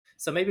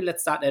So maybe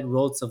let's start at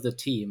roles of the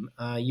team.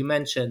 You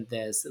mentioned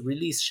there's a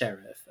release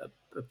sheriff,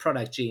 a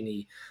product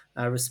genie,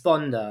 a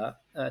responder,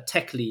 a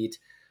tech lead,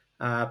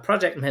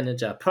 project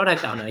manager,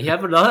 product owner. You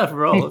have a lot of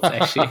roles,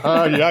 actually.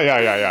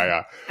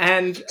 Yeah.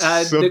 And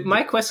So,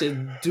 my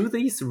question, do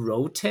these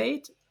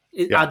rotate?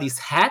 Are yeah, these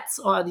hats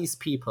or are these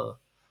people?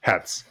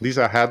 hats. These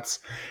are hats.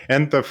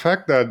 And the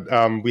fact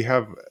that we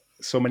have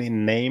so many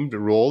named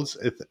roles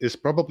is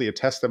probably a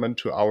testament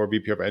to our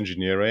VP of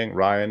engineering,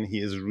 Ryan. He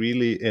is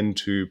really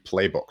into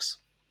playbooks.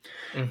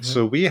 Hmm.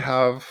 So we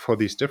have, for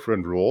these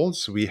different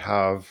roles, we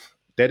have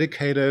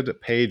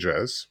dedicated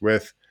pages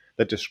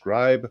that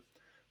describe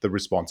the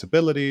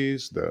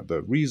responsibilities,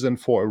 the reason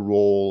for a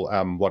role,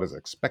 what is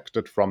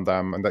expected from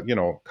them, and that,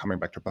 coming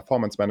back to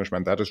performance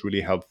management, that is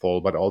really helpful,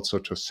 but also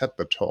to set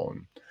the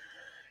tone.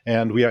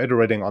 And we are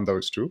iterating on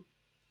those too.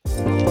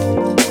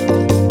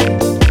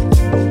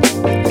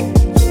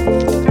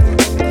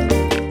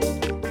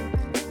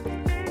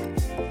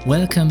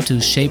 Welcome to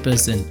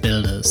Shapers and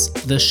Builders,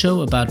 the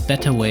show about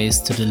better ways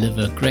to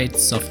deliver great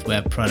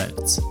software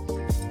products.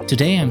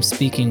 Today I'm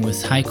speaking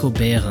with Heiko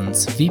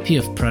Behrens, VP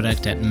of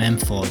Product at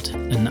Memfault,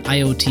 an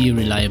IoT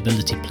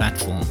reliability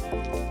platform.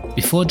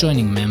 Before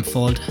joining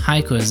Memfault,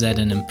 Heiko has had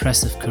an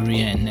impressive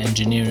career in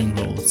engineering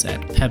roles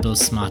at Pebble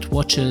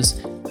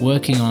smartwatches,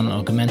 working on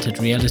augmented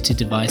reality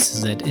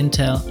devices at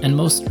Intel, and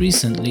most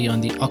recently on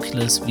the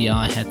Oculus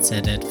VR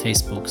headset at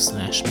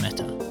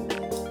Facebook/Meta.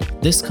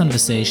 This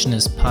conversation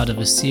is part of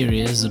a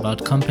series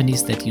about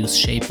companies that use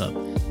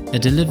ShapeUp, a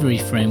delivery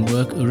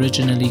framework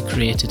originally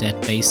created at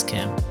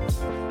Basecamp.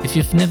 If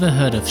you've never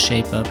heard of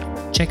ShapeUp,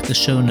 check the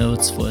show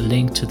notes for a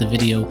link to the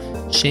video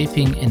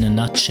Shaping in a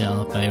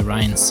Nutshell by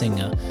Ryan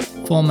Singer,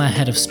 former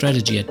head of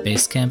strategy at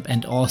Basecamp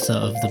and author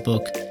of the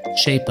book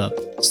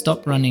ShapeUp: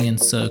 Stop Running in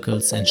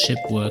Circles and Ship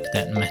Work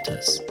That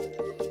Matters.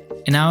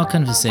 In our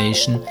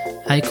conversation,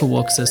 Heiko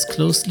walks us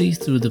closely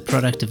through the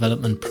product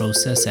development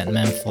process at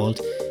Memfault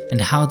and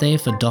how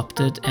they've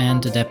adopted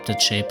and adapted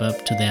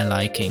ShapeUp to their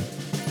liking.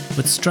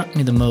 What struck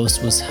me the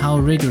most was how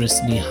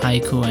rigorously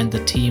Heiko and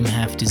the team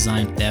have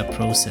designed their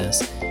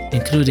process,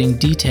 including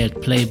detailed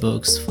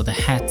playbooks for the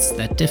hats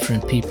that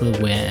different people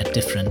wear at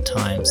different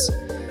times.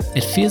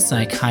 It feels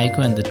like Heiko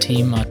and the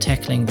team are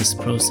tackling this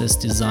process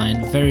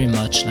design very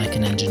much like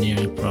an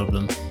engineering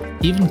problem,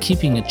 even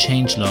keeping a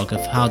changelog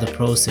of how the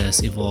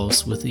process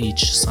evolves with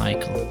each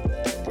cycle.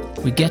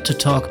 We get to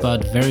talk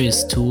about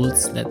various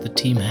tools that the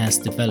team has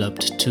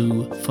developed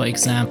to, for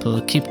example,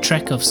 keep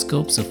track of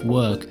scopes of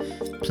work,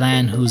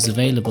 plan who's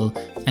available,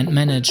 and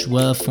manage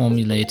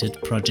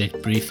well-formulated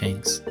project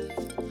briefings.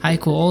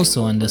 Heiko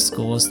also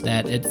underscores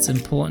that it's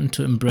important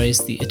to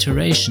embrace the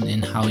iteration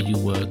in how you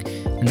work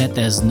and that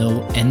there's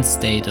no end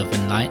state of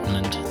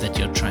enlightenment that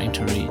you're trying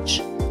to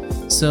reach.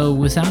 So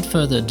without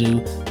further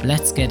ado,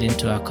 let's get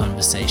into our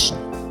conversation.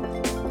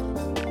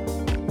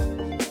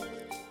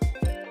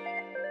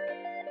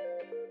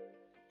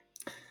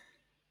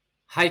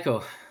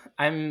 Heiko,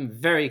 I'm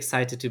very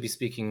excited to be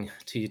speaking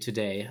to you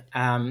today.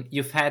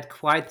 You've had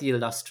quite the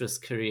illustrious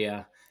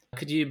career.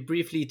 Could you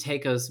briefly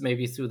take us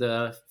maybe through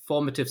the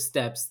formative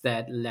steps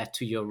that led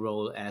to your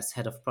role as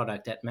head of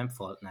product at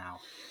Memfault now?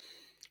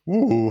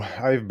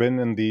 I've been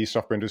in the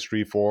software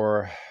industry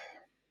for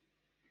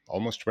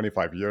almost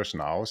 25 years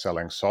now,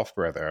 selling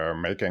software there,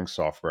 making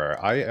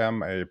software. I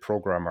am a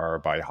programmer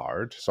by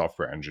heart,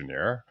 software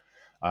engineer,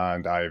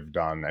 and I've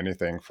done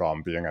anything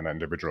from being an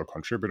individual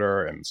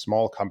contributor in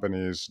small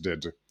companies,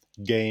 did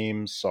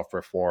games,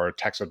 software for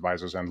tax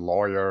advisors and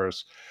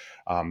lawyers,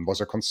 was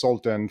a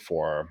consultant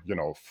for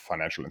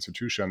financial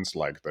institutions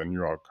like the New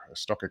York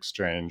Stock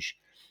Exchange.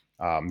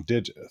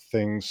 Did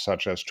things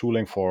such as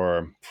tooling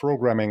for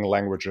programming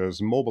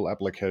languages, mobile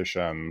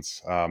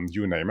applications,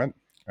 you name it.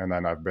 And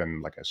then I've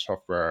been like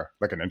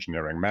an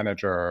engineering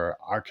manager,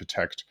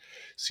 architect,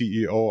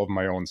 CEO of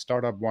my own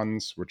startup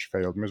once, which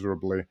failed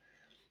miserably.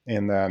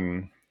 And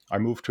then I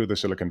moved to the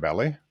Silicon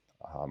Valley,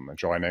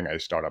 joining a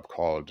startup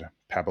called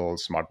Pebble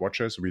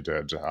Smartwatches. We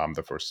did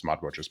the first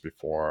smartwatches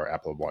before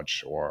Apple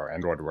Watch or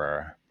Android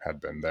Wear had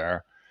been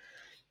there.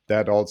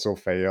 That also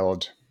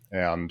failed.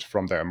 And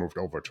from there, I moved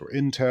over to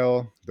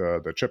Intel,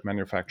 the chip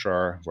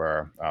manufacturer,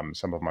 where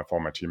some of my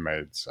former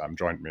teammates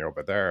joined me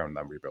over there. And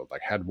then we built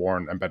like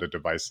head-worn embedded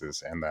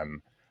devices. And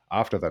then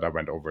after that, I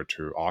went over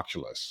to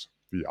Oculus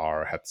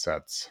VR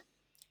headsets.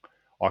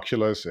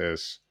 Oculus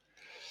is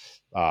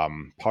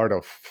part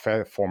of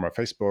former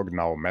Facebook,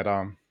 now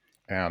Meta.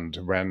 And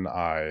when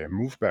I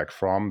moved back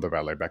from the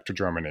Valley back to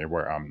Germany,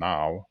 where I'm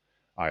now,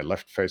 I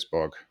left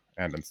Facebook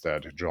and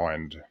instead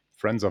joined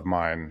friends of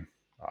mine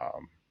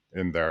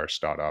in their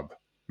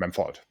startup,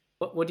 Memfault.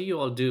 What do you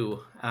all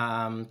do?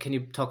 Can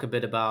you talk a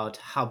bit about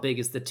how big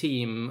is the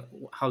team?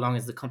 How long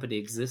has the company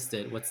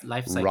existed? What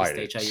life cycle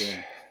stage are you Right.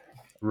 in?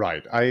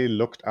 Right. I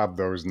looked up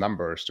those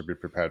numbers to be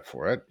prepared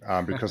for it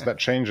because that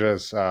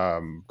changes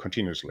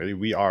continuously.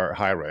 We are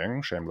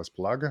hiring, shameless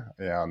plug.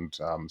 And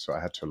so I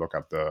had to look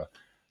up the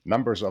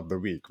numbers of the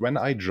week. When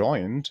I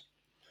joined,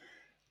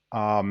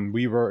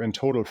 we were in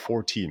total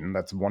 14.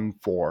 That's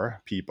 14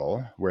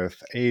 people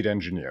with 8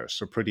 engineers.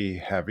 So pretty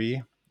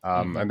heavy.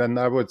 And then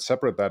I would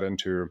separate that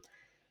into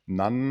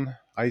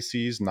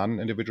non-ICs,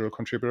 non-individual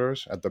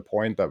contributors. At the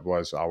point, that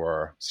was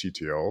our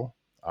CTO.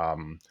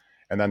 And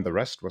then the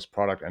rest was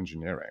product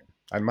engineering.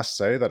 I must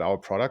say that our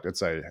product,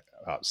 it's a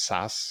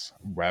SaaS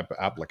web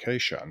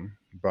application,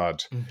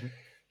 but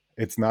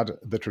it's not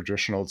the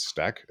traditional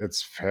stack.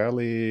 It's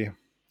fairly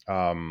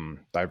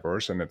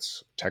diverse in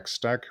its tech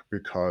stack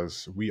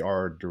because we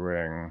are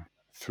doing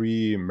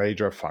three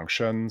major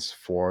functions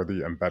for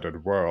the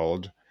embedded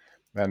world.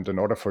 And in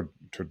order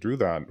to do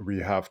that, we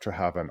have to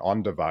have an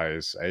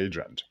on-device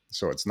agent.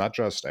 So it's not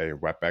just a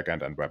web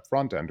backend and web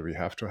frontend. We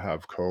have to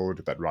have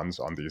code that runs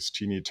on these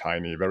teeny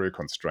tiny, very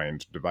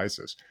constrained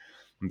devices.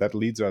 And that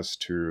leads us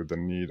to the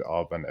need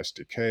of an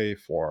SDK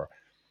for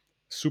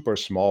super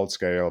small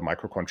scale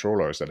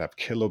microcontrollers that have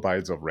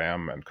kilobytes of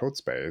RAM and code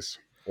space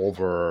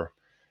over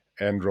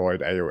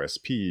Android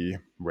AOSP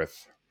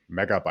with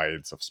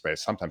megabytes of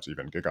space, sometimes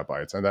even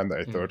gigabytes. And then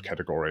a third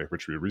category,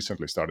 which we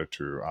recently started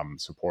to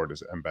support,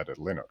 is embedded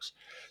Linux.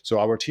 So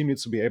our team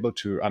needs to be able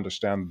to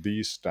understand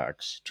these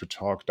stacks to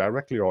talk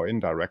directly or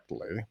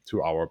indirectly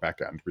to our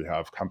backend. We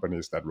have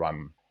companies that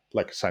run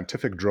like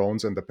scientific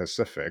drones in the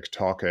Pacific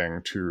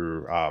talking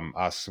to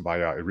us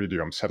via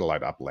Iridium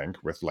satellite uplink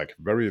with like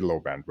very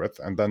low bandwidth.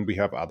 And then we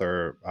have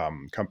other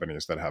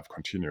companies that have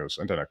continuous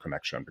internet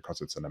connection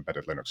because it's an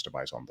embedded Linux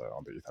device on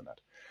the Ethernet.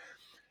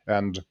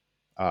 And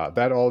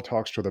that all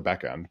talks to the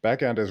backend.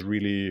 Backend is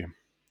really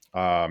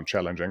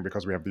challenging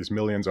because we have these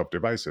millions of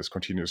devices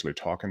continuously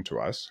talking to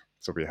us.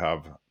 So we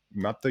have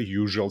not the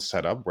usual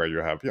setup where you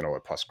have, a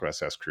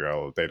Postgres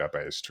SQL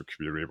database to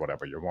query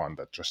whatever you want.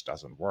 That just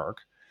doesn't work.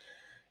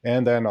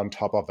 And then on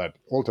top of that,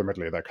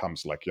 ultimately, there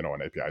comes like, an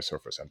API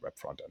surface and web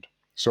frontend.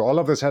 So all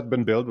of this had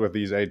been built with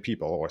these 8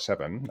 people or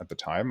 7 at the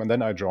time. And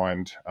then I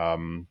joined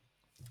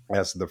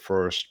as the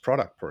first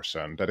product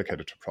person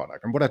dedicated to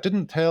product. And what I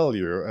didn't tell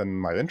you in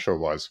my intro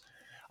was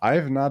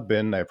I've not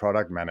been a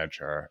product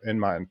manager in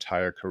my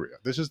entire career.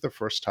 This is the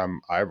first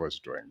time I was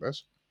doing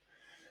this.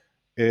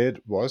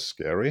 It was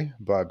scary,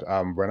 but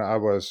when I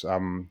was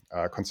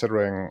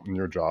considering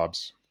new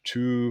jobs,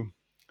 2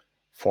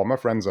 former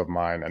friends of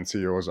mine and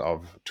CEOs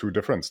of 2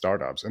 different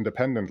startups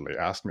independently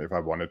asked me if I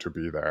wanted to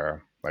be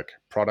their like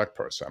product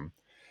person,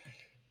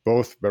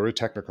 both very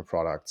technical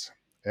products.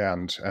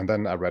 And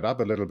then I read up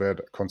a little bit,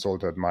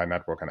 consulted my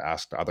network, and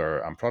asked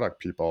other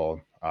product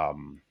people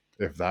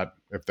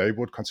if they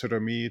would consider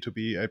me to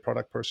be a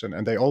product person.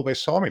 And they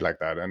always saw me like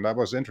that, and that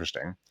was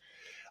interesting.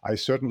 I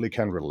certainly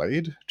can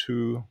relate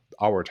to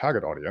our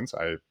target audience.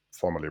 I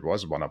formerly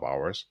was one of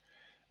ours.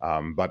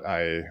 But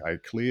I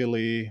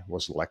clearly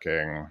was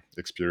lacking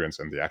experience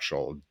in the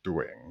actual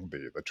doing.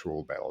 The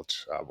tool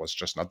belt was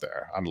just not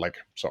there, unlike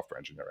software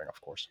engineering,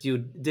 of course. You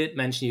did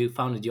mention you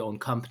founded your own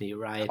company,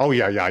 right? Oh,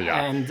 yeah.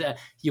 And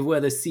you were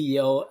the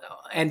CEO,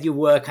 and you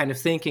were kind of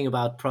thinking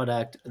about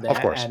product there.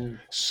 Of course. And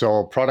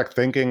So product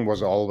thinking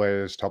was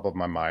always top of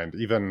my mind,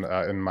 even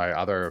in my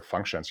other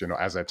functions,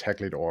 as a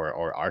tech lead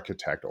or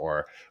architect,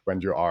 or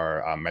when you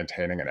are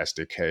maintaining an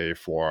SDK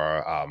for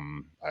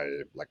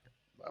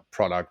a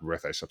product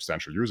with a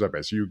substantial user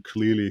base, you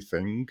clearly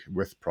think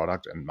with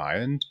product in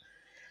mind.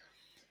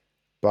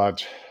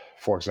 But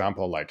for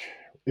example, like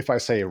if I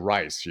say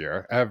rice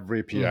here,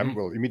 every PM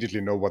will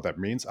immediately know what that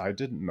means. I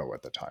didn't know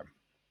at the time.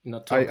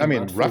 not talking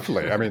mean, about food.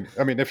 roughly. I mean,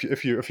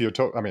 if you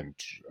talk, and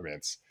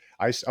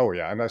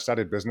I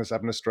studied business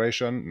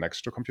administration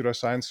next to computer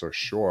science, so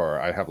sure,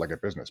 I have like a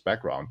business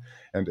background.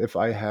 And if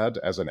I had,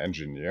 as an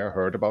engineer,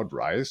 heard about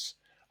rice,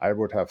 I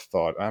would have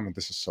thought,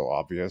 this is so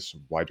obvious.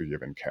 Why do you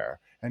even care?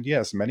 And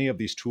yes, many of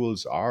these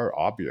tools are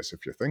obvious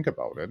if you think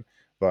about it,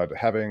 but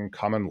having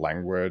common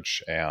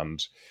language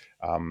and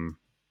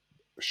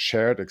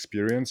shared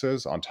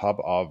experiences on top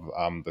of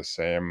the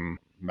same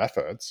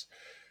methods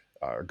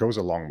goes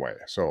a long way.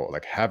 So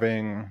like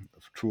having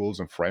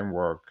tools and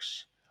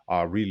frameworks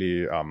are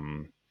really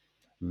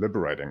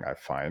liberating, I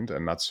find,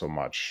 and not so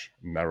much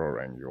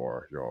narrowing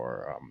your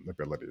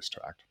abilities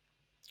to act.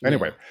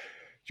 Anyway,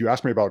 you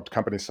asked me about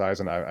company size,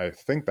 and I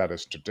think that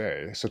is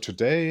today. So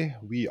today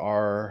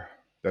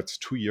that's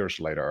 2 years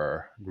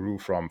later, grew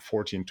from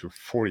 14 to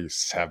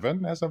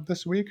 47 as of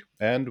this week.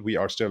 And we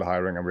are still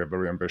hiring, and we're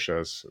very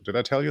ambitious. Did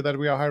I tell you that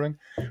we are hiring?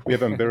 We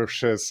have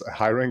ambitious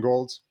hiring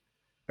goals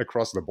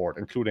across the board,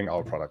 including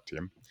our product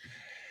team.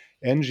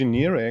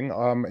 Engineering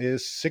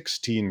is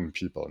 16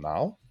 people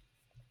now.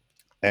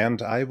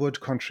 And I would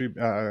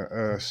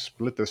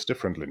split this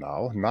differently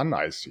now.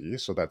 Non-IC,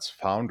 so that's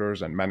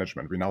founders and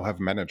management. We now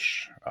have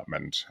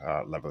management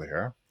level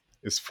here,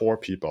 is 4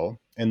 people.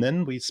 And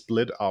then we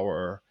split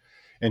our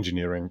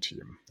engineering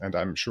team. And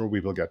I'm sure we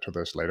will get to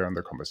this later in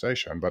the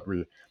conversation. But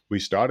we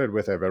started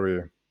with a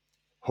very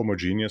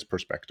homogeneous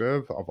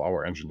perspective of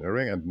our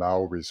engineering. And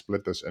now we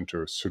split this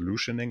into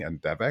solutioning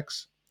and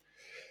DevX.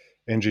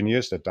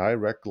 Engineers that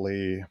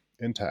directly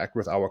interact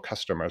with our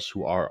customers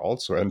who are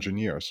also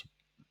engineers.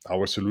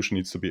 Our solution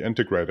needs to be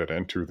integrated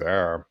into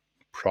their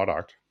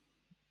product.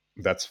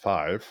 That's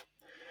 5.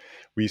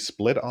 We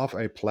split off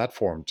a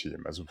platform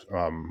team as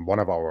one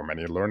of our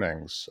many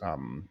learnings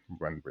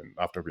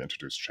after we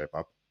introduced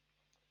ShapeUp.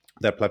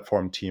 That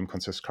platform team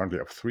consists currently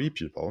of 3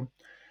 people.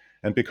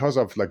 And because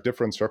of like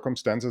different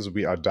circumstances,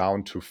 we are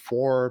down to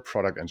 4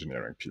 product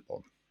engineering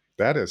people.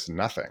 That is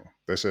nothing.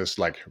 This is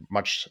like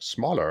much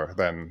smaller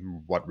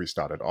than what we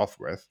started off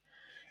with,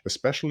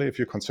 especially if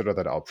you consider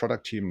that our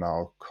product team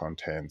now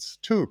contains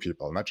 2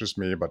 people, not just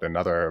me, but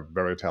another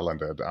very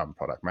talented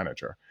product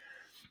manager.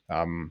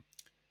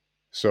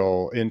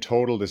 So in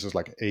total, this is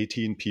like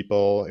 18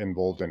 people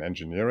involved in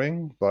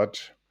engineering,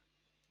 but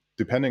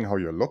depending how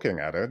you're looking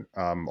at it,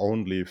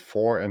 only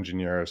 4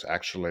 engineers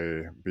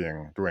actually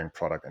doing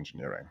product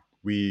engineering.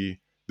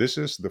 This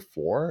is the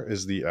 4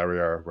 is the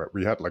area where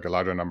we had like a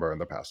larger number in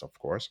the past, of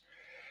course,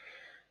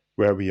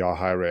 where we are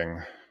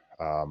hiring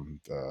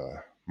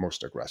the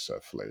most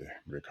aggressively,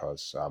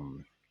 because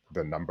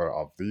the number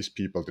of these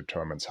people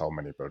determines how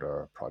many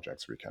builder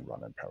projects we can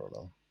run in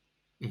parallel.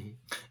 Mhm.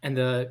 And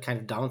the kind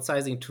of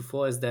downsizing to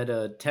 4, is that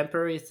a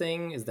temporary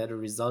thing? Is that a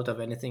result of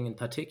anything in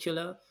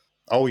particular?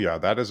 Oh yeah,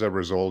 that is a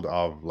result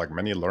of like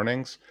many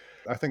learnings.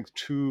 I think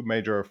 2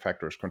 major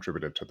factors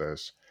contributed to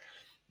this.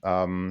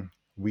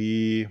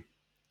 We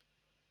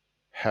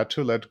had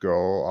to let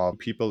go of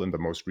people in the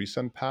most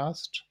recent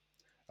past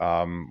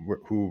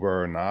who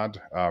were not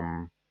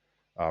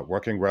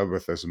working well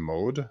with this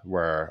mode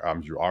where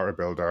you are a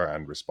builder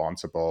and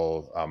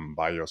responsible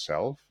by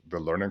yourself. The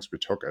learnings we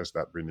took is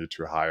that we need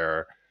to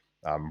hire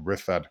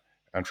with that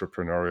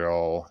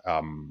entrepreneurial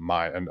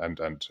mind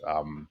and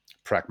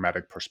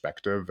pragmatic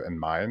perspective in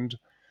mind.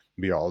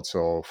 We are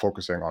also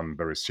focusing on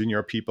very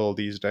senior people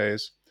these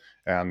days.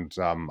 And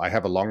I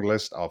have a long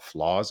list of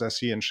flaws I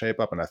see in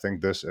ShapeUp, and I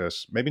think this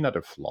is maybe not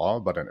a flaw,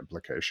 but an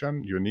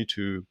implication. You need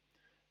to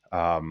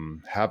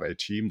have a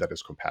team that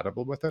is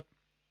compatible with it.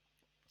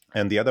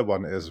 And the other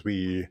one is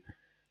we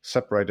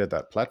separated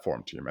that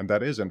platform team, and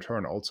that is in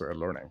turn also a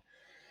learning.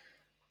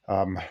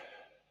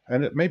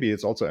 And maybe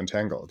it's also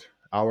entangled.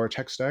 Our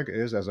tech stack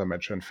is, as I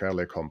mentioned,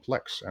 fairly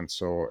complex, and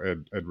so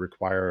it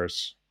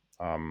requires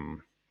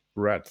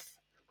breadth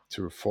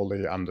to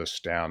fully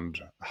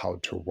understand how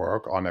to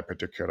work on a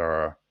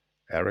particular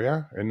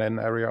area, in an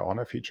area, on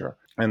a feature.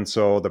 And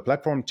so the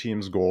platform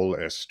team's goal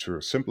is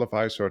to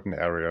simplify certain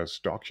areas,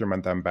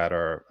 document them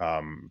better,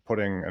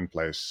 putting in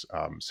place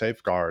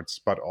safeguards,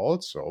 but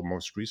also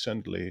most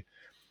recently,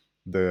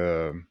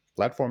 the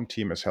platform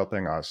team is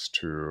helping us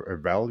to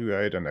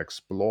evaluate and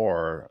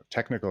explore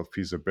technical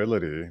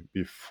feasibility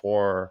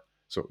before.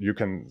 So you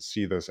can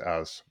see this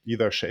as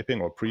either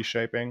shaping or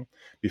pre-shaping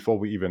before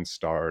we even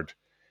start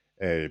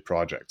a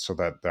project, so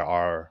that there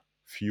are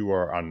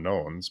fewer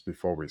unknowns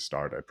before we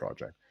start a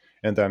project.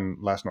 And then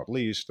last not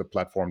least, the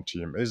platform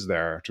team is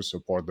there to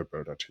support the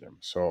builder team.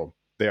 So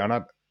they are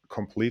not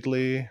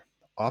completely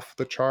off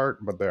the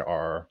chart, but they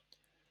are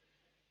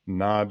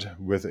not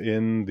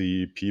within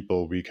the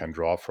people we can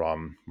draw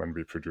from when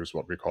we produce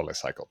what we call a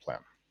cycle plan.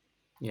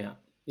 Yeah.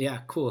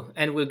 Yeah, cool.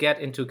 And we'll get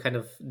into kind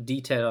of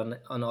detail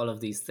on all of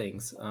these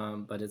things.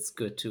 But it's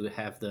good to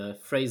have the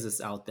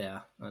phrases out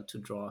there to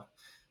draw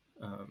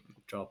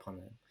upon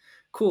it.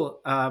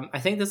 Cool. I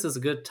think this is a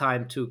good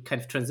time to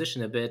kind of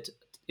transition a bit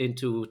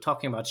into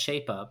talking about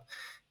ShapeUp.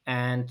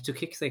 And to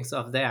kick things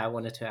off there, I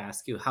wanted to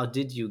ask you, how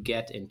did you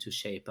get into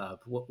ShapeUp?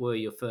 What were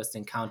your first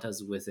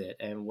encounters with it?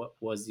 And what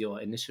was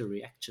your initial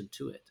reaction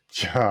to it?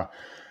 Yeah.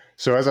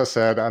 So as I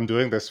said, I'm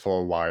doing this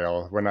for a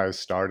while. When I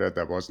started,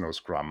 there was no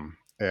Scrum.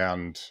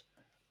 And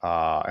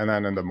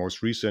then in the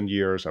most recent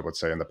years, I would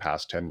say in the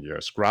past 10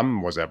 years,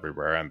 Scrum was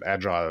everywhere, and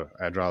agile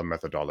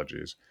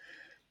methodologies.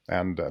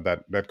 And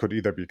that could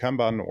either be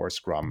Kanban or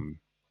Scrum.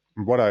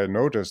 What I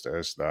noticed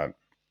is that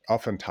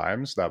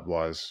oftentimes that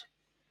was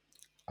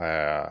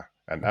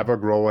an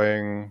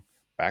ever-growing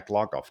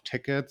backlog of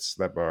tickets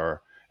that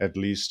were at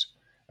least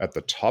at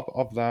the top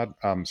of that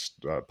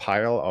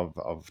pile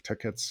of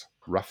tickets,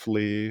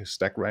 roughly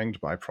stack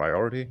ranked by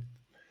priority.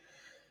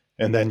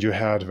 And then you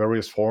had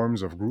various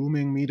forms of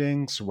grooming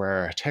meetings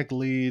where tech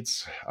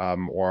leads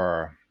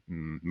or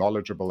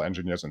knowledgeable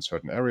engineers in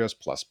certain areas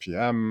plus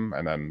PM,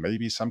 and then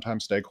maybe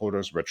sometimes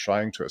stakeholders were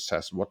trying to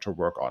assess what to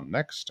work on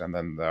next. And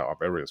then there are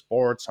various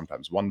boards,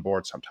 sometimes one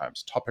board,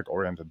 sometimes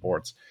topic-oriented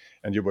boards,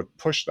 and you would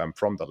push them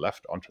from the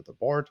left onto the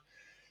board,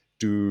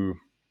 do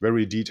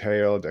very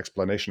detailed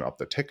explanation of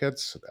the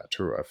tickets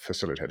to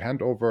facilitate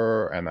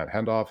handover and then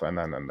handoff, and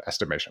then an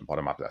estimation,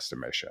 bottom-up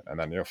estimation. And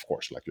then, of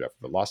course, like you have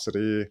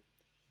velocity,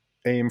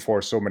 aim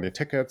for so many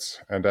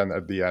tickets, and then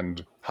at the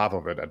end, half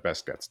of it at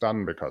best gets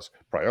done because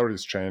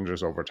priorities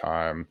changes over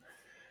time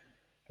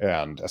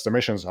and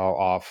estimations are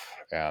off,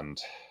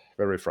 and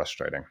very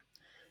frustrating.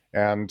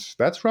 And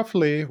that's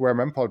roughly where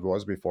Memfault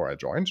was before I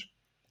joined.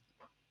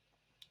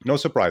 No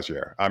surprise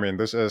here. I mean,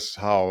 this is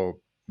how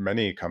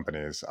many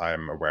companies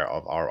I'm aware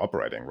of are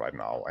operating right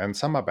now. And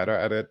some are better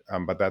at it,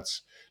 but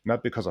that's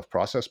not because of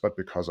process, but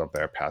because of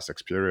their past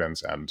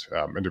experience and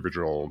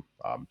individual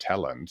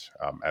talent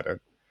at it.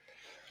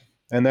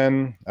 And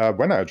then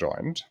when I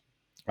joined,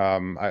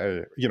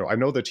 I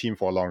know the team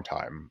for a long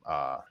time.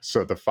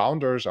 So the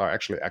founders are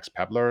actually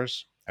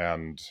ex-Pebblers,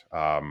 and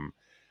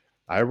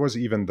I was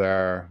even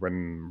there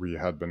when we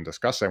had been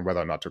discussing whether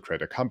or not to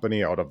create a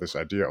company out of this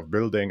idea of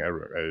building a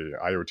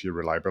IoT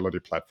reliability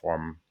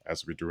platform,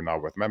 as we do now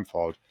with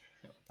Memfault.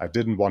 I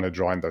didn't want to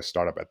join the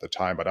startup at the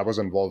time, but I was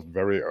involved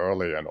very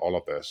early in all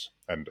of this,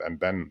 and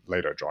then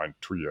later joined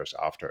 2 years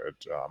after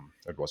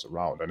it was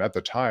around. And at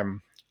the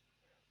time,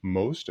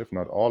 most, if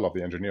not all, of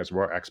the engineers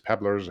were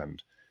ex-pebblers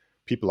and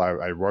people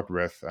I worked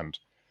with. And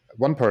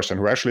one person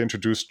who actually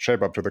introduced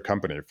ShapeUp to the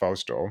company,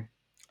 Fausto,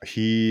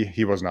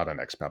 he was not an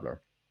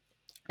ex-pebbler.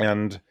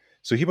 And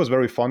so he was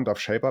very fond of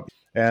ShapeUp,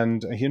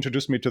 and he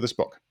introduced me to this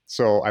book.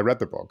 So I read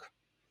the book.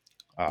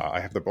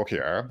 I have the book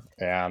here,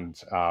 and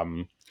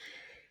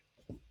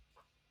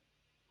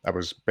I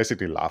was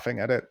basically laughing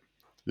at it.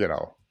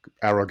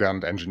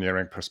 Arrogant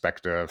engineering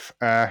perspective.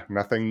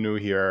 Nothing new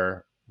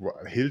here.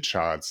 Hill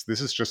charts.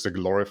 This is just a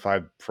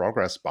glorified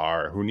progress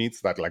bar. Who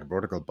needs that like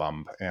vertical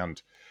bump?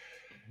 And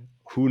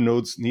who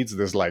needs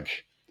this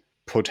like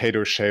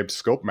potato-shaped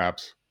scope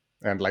maps?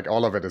 And like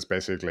all of it is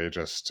basically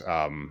just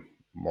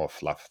more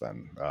fluff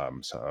than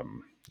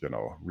some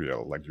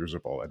real like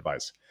usable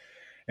advice.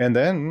 And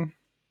then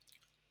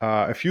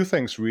a few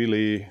things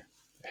really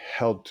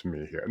helped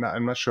me here. Now,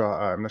 I'm not sure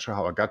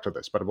how I got to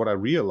this, but what I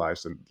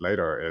realized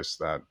later is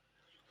that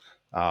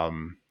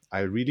I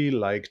really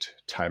liked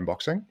time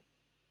boxing,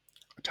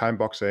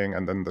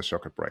 and then the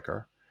circuit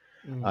breaker.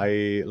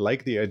 I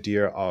like the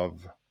idea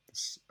of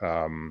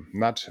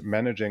not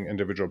managing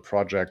individual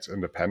projects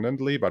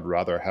independently, but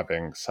rather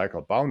having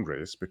cycle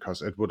boundaries,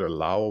 because it would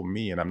allow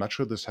me, and I'm not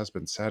sure this has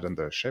been said in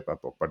the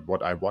ShapeUp book, but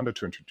what I wanted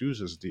to introduce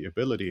is the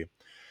ability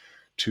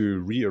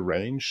to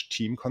rearrange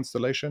team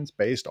constellations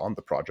based on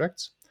the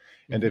projects.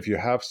 And if you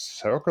have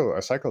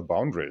cycle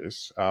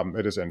boundaries,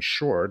 it is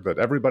ensured that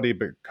everybody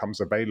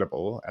becomes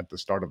available at the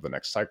start of the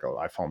next cycle.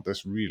 I found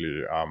this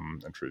really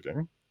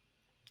intriguing.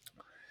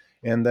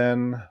 And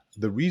then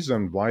the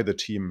reason why the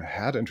team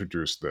had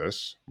introduced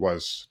this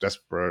was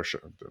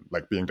desperation,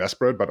 like being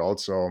desperate, but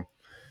also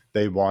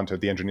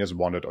the engineers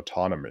wanted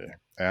autonomy.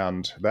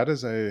 And that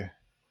is a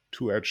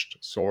two-edged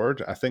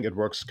sword. I think it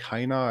works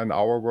kind of in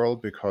our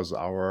world because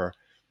our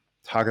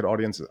target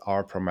audience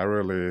are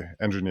primarily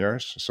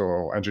engineers.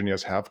 So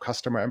engineers have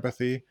customer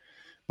empathy.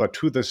 But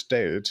to this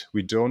date,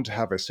 we don't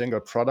have a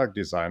single product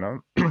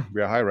designer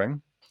we are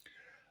hiring.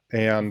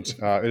 And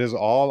it is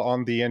all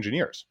on the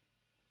engineers.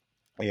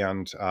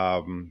 And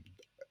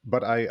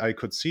but I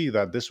could see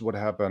that this would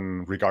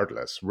happen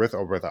regardless, with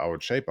or without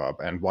ShapeUp,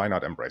 and why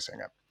not embracing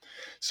it?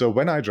 So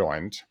when I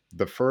joined,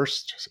 the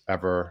first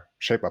ever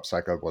ShapeUp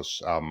cycle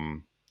was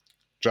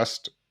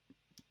just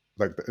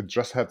like it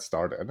just had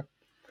started,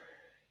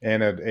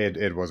 and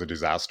it was a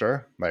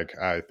disaster. Like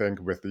I think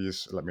with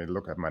these, let me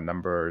look at my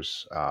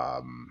numbers.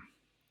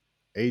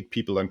 8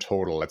 people in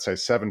total, let's say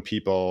 7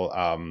 people.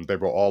 They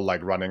were all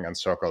like running in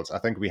circles. I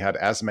think we had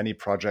as many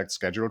projects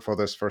scheduled for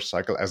this first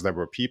cycle as there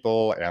were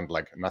people, and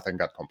like nothing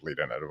got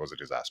completed, and it was a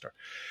disaster.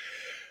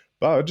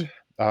 But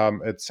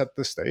it set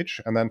the stage,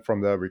 and then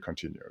from there we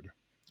continued.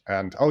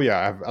 And oh yeah,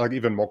 I have like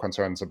even more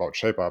concerns about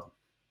ShapeUp.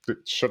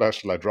 Should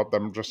I drop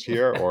them just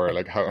here, or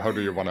like how do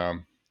you want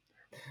to?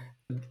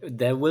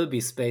 There will be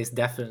space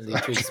definitely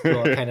to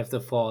explore kind of the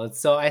faults.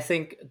 So I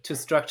think to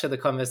structure the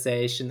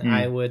conversation,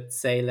 I would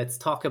say let's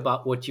talk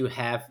about what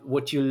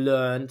you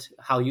learned,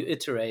 how you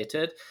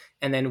iterated,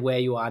 and then where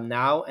you are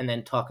now, and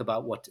then talk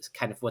about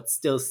what's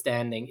still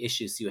standing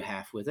issues you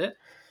have with it.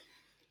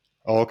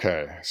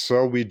 Okay,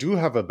 so we do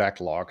have a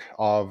backlog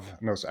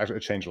it's actually a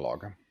change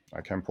log.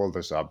 I can pull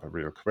this up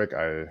real quick.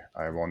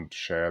 I won't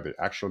share the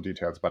actual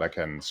details, but I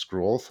can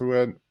scroll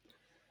through it.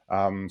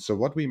 So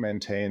what we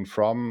maintain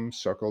from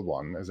Circle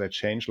 1 is a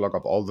change log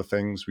of all the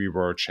things we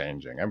were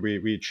changing. And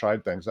we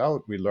tried things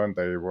out. We learned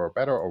they were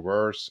better or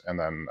worse, and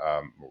then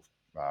moved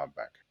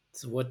back.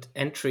 So what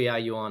entry are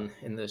you on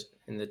in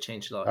the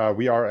change log?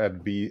 We are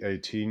at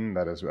B18,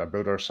 that is a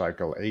builder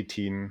cycle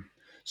 18.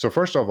 So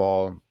first of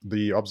all,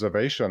 the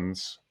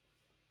observations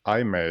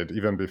I made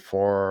even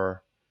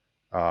before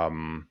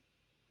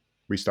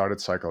we started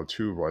cycle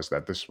 2 was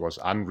that this was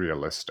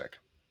unrealistic,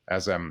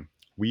 as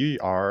we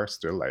are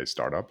still a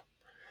startup.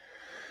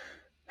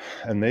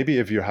 And maybe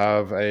if you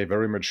have a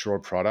very mature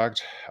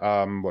product,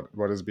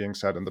 what is being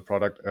said in the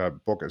product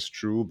book is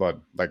true, but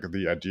like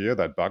the idea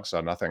that bugs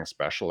are nothing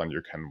special and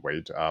you can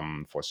wait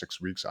for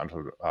 6 weeks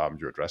until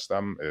you address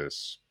them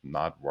is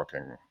not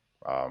working,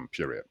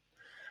 period.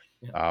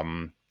 Yeah.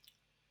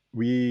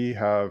 We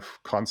have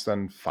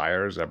constant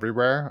fires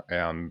everywhere,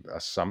 and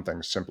some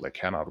things simply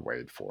cannot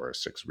wait for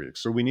 6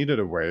 weeks. So we needed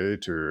a way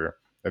to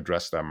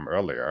address them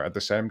earlier. At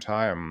the same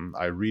time,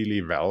 I really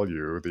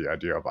value the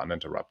idea of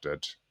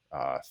uninterrupted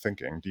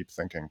deep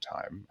thinking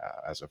time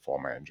as a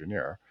former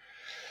engineer.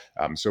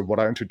 So what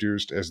I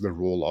introduced is the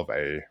role of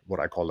what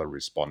I call a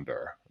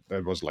responder.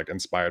 That was like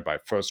inspired by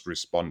first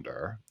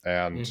responder,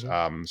 and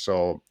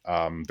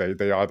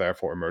they are there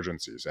for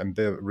emergencies. And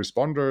the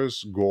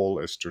responder's goal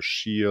is to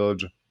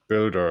shield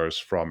builders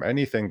from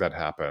anything that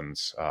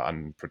happens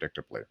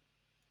unpredictably.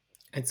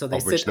 And so they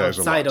sit there's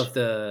a outside lot. of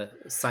the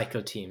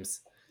cycle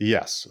teams.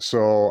 Yes.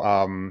 So,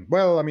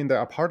 well, I mean, they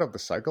are part of the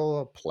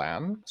cycle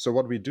plan. So,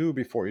 what we do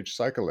before each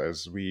cycle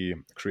is we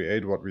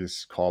create what we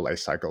call a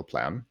cycle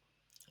plan.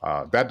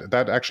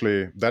 That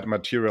actually that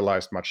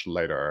materialized much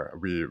later.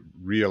 We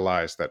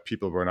realized that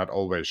people were not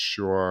always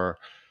sure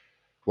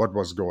what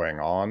was going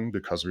on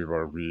because we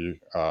were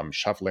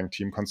shuffling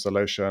team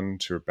constellation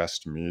to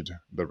best meet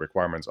the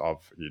requirements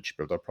of each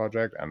builder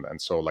project.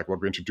 And so like what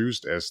we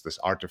introduced is this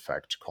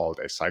artifact called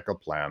a cycle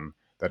plan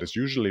that is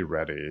usually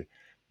ready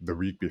the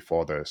week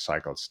before the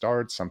cycle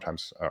starts,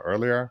 sometimes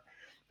earlier.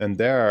 And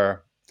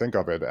there, think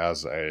of it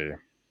as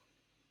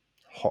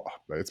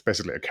it's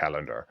basically a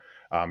calendar.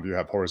 You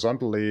have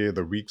horizontally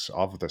the weeks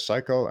of the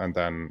cycle, and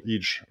then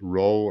each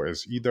row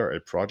is either a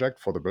project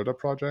for the builder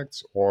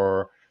projects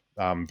or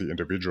the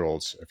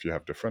individuals if you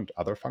have different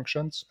other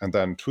functions. And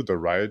then to the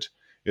right,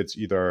 it's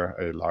either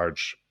a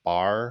large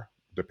bar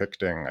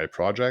depicting a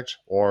project,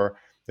 or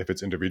if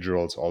it's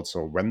individuals,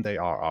 also when they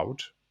are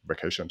out,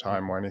 vacation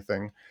time or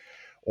anything,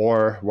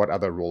 or what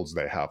other roles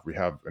they have. We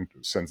have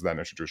since then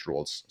introduced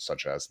roles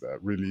such as the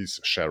release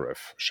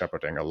sheriff,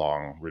 shepherding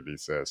along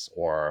releases,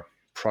 or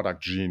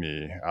product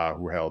genie,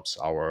 who helps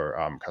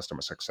our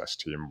customer success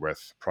team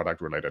with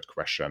product related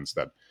questions.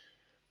 That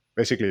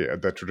basically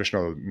the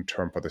traditional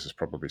term for this is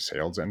probably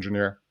sales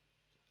engineer.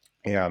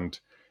 And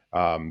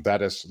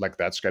that is like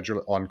that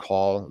schedule on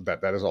call,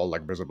 that is all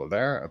like visible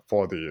there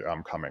for the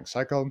coming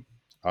cycle.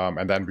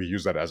 And then we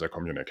use that as a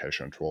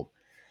communication tool.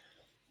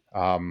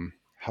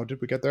 How did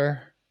we get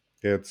there?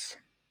 It's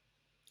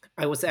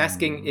I was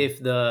asking if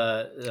Oh,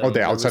 they're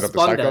the outside of the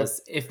cycle? responders,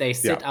 if they Yeah.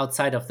 sit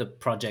outside of the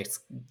projects,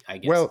 I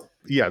guess. Well,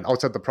 yeah,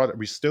 outside the project,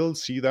 we still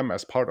see them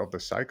as part of the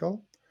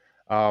cycle.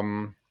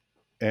 Um,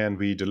 and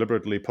we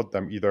deliberately put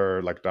them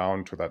either like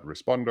down to that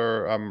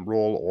responder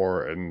role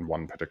or in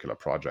one particular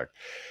project.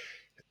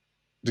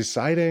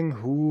 Deciding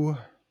who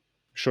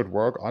should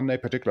work on a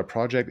particular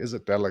project is a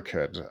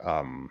delicate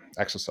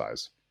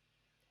exercise.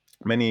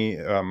 Many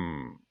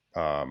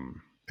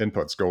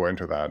inputs go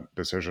into that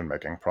decision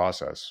making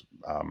process.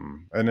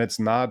 And it's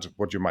not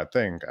what you might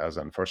think as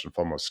in first and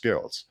foremost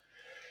skills.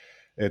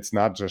 It's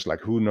not just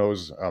like who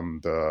knows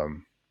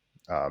the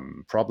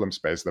problem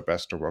space the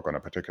best to work on a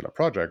particular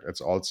project.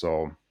 It's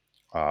also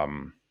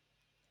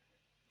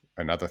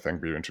another thing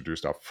we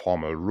introduced are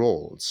formal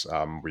roles.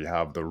 We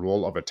have the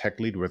role of a tech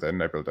lead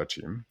within a builder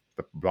team,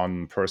 the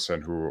one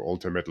person who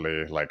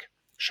ultimately like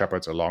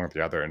shepherds along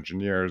the other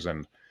engineers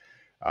and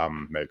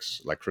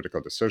makes like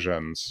critical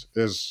decisions,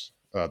 is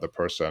the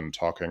person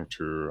talking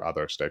to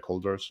other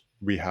stakeholders.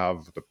 We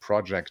have the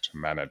project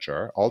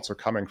manager, also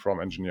coming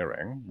from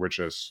engineering, which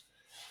is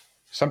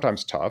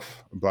sometimes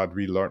tough, but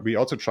we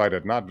also tried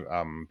it not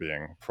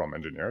being from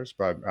engineers,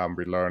 but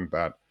we learned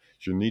that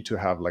you need to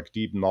have like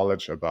deep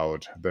knowledge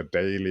about the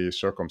daily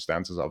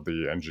circumstances of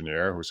the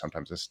engineer who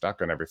sometimes is stuck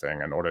and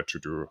everything in order to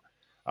do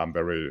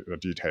very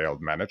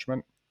detailed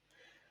management.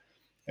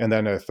 And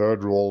then a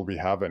third role we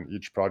have in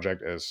each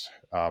project is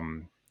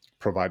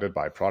provided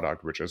by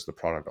product, which is the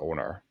product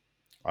owner.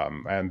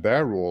 And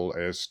their role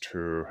is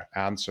to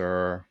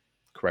answer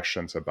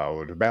questions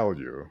about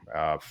value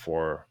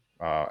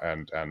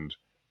and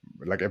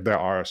like if there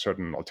are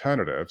certain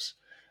alternatives,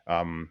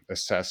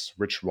 assess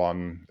which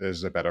one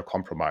is a better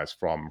compromise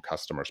from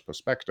customers'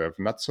 perspective.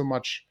 Not so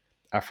much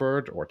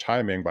effort or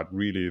timing, but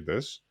really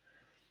this.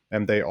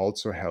 And they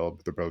also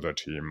help the builder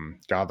team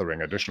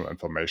gathering additional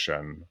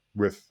information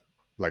with,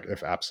 like,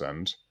 if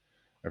absent,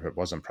 if it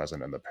wasn't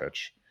present in the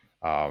pitch,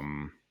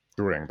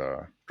 during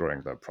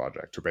the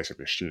project to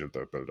basically shield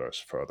the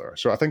builders further.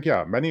 So I think,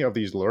 yeah, many of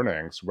these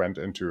learnings went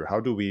into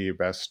how do we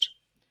best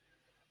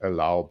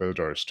allow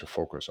builders to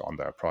focus on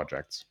their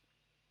projects.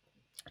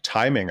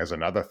 Timing is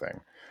another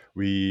thing.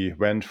 We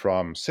went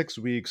from 6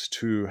 weeks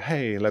to,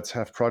 hey, let's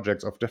have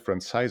projects of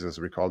different sizes.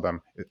 We call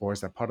them, or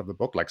is that part of the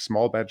book? Like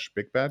small batch,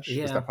 big batch? Is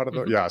Yeah. that part of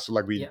the, yeah. So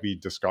like Yeah. we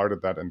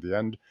discarded that in the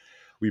end.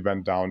 We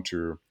went down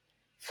to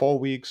 4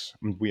 weeks.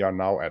 We are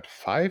now at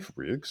 5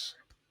 weeks.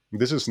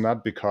 This is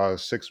not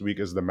because 6 week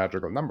is the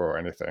magical number or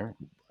anything.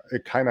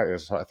 It kind of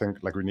is. I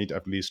think like we need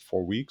at least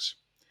 4 weeks.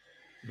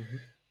 Mhm.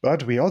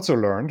 But we also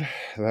learned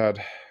that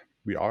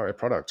we are a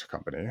product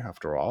company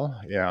after all,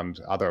 and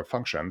other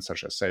functions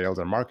such as sales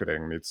and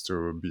marketing needs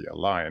to be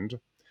aligned.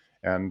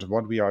 And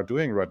what we are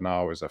doing right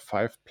now is a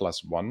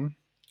 5+1,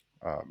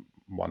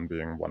 one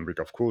being 1 week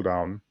of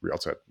cooldown. We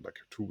also had like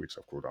 2 weeks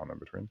of cooldown in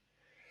between.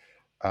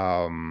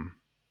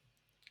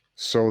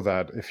 So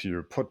that if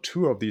you put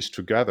two of these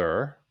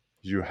together,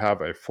 you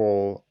have a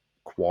full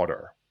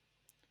quarter.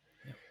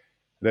 Yeah.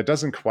 That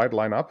doesn't quite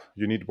line up.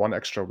 You need one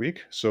extra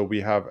week. So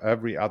we have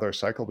every other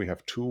cycle, we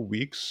have 2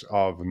 weeks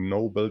of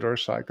no builder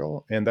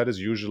cycle. And that is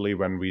usually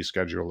when we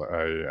schedule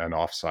an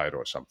offsite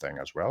or something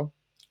as well.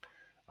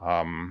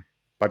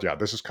 But yeah,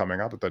 this is coming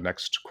up. The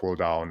next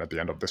cooldown at the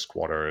end of this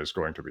quarter is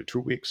going to be 2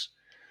 weeks,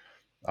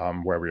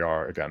 where we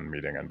are again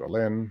meeting in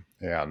Berlin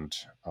and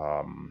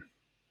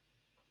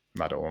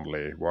not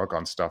only work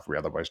on stuff we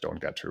otherwise don't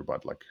get to,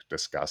 but like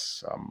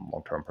discuss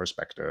long-term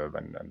perspective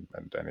and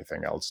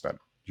anything else that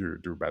you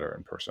do better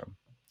in person.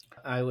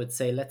 I would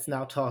say let's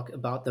now talk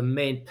about the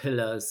main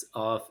pillars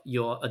of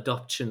your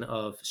adoption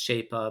of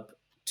ShapeUp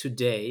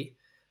today.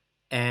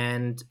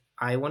 And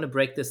I want to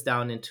break this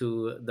down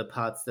into the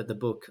parts that the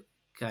book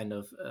kind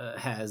of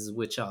has,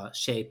 which are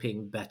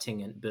shaping,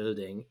 betting, and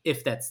building,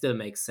 if that still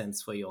makes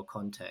sense for your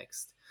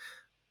context.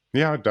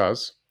 Yeah, it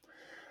does.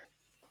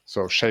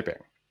 So shaping.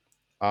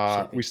 We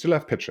Shaping. still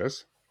have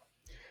pitches.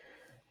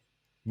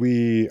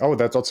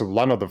 That's also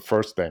one of the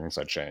first things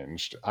I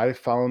changed. I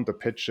found the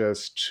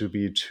pitches to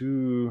be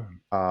too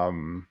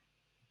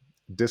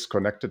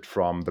disconnected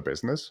from the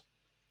business.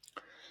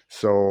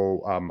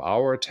 So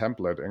our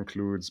template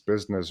includes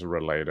business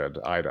related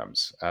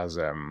items, as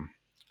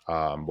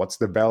what's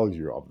the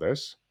value of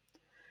this?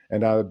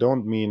 And I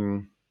don't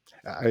mean,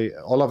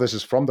 all of this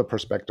is from the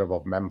perspective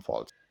of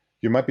Memfault.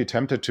 You might be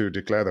tempted to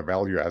declare the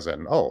value as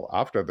in, oh,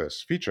 after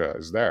this feature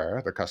is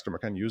there, the customer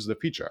can use the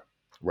feature.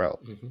 Well,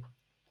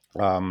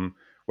 Mhm.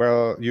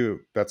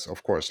 that's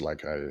of course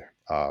like a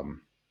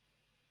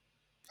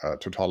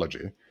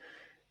tautology.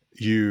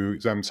 You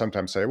then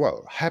sometimes say,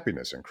 well,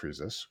 happiness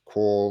increases,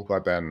 cool,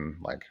 but then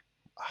like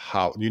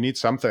how you need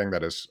something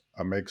that is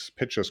makes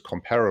pitches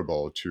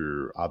comparable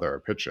to other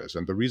pitches.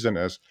 And the reason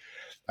is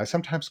I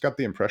sometimes got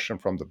the impression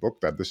from the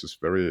book that this is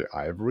very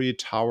ivory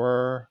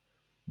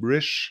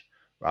tower-ish.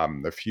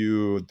 A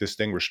few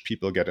distinguished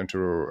people get into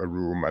a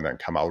room and then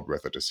come out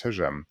with a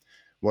decision.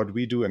 What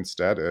we do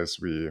instead is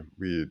we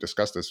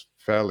discuss this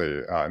fairly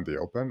in the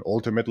open.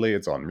 Ultimately,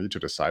 it's on me to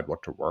decide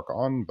what to work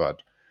on,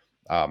 but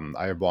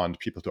I want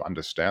people to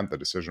understand the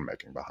decision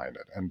making behind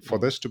it. And for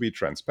Mhm. this to be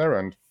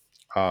transparent,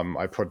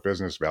 I put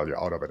business value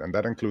out of it, and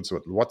that includes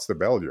what's the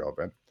value of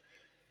it.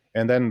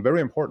 And then, very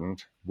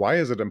important, why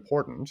is it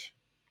important?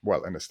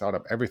 Well, in a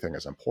startup, everything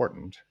is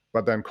important,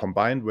 but then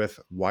combined with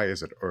why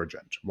is it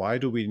urgent? Why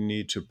do we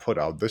need to put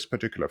out this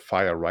particular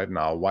fire right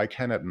now? Why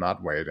can it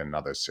not wait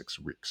another 6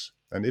 weeks?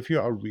 And if you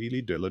are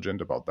really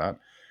diligent about that,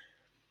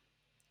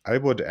 I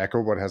would echo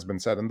what has been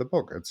said in the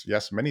book. It's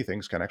yes, many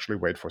things can actually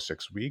wait for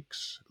 6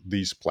 weeks,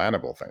 these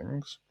plannable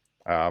things.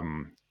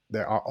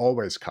 There are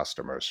always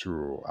customers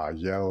who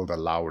yell the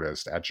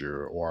loudest at you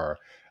or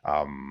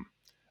um,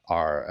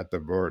 are at the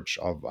verge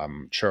of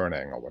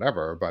churning or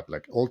whatever. But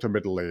like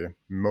ultimately,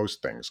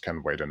 most things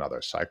can wait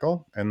another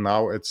cycle. And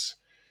now it's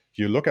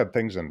you look at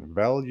things in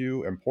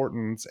value,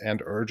 importance,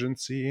 and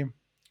urgency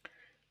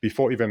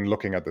before even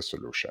looking at the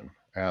solution.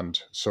 And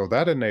so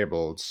that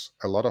enables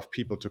a lot of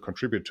people to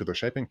contribute to the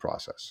shaping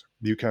process.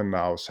 You can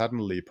now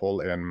suddenly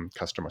pull in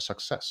customer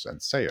success and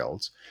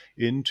sales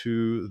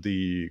into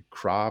the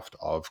craft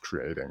of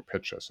creating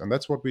pitches. And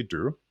that's what we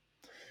do.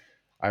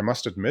 I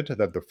must admit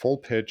that the full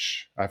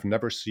pitch, I've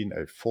never seen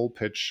a full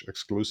pitch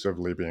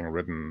exclusively being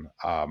written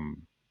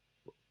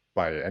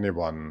by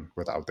anyone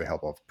without the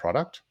help of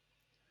product.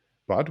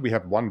 But we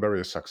have one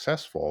very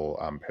successful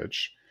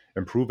pitch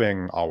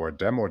improving our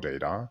demo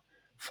data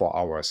for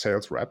our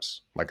sales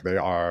reps. Like they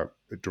are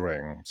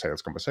during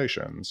sales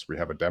conversations, we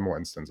have a demo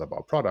instance of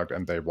our product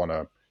and they want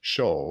to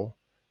show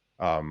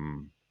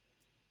um,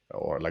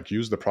 or like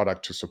use the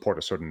product to support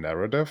a certain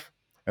narrative.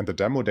 And the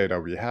demo data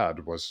we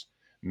had was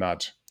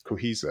not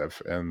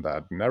cohesive in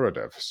that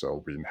narrative.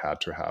 So we had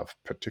to have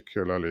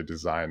particularly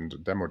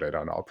designed demo data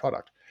on our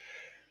product.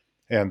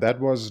 And that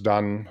was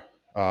done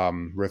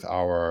with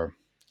our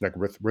like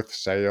with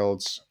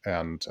sales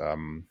and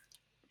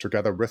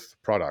together with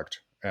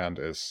product and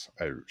is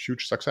a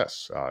huge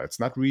success. It's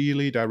not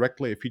really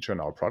directly a feature in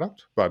our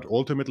product, but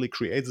ultimately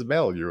creates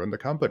value in the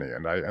company.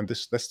 And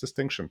this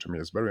distinction to me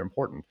is very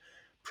important.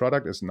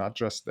 Product is not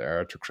just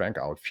there to crank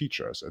out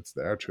features; it's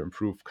there to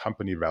improve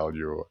company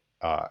value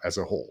as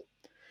a whole.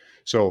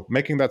 So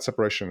making that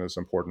separation is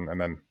important, and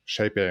then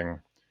shaping.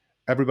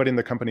 Everybody in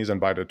the company is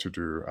invited to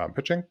do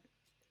pitching.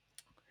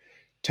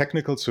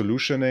 Technical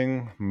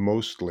solutioning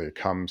mostly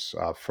comes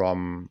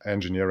from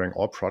engineering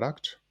or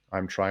product.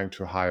 I'm trying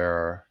to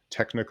hire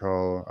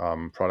technical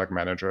product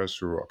managers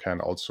who can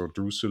also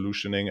do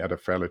solutioning at a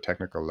fairly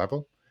technical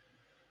level.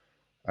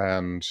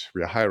 And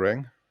we are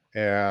hiring.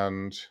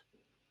 And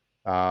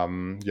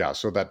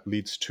so that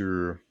leads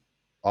to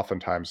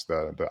oftentimes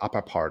the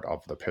upper part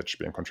of the pitch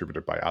being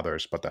contributed by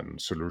others, but then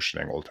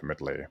solutioning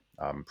ultimately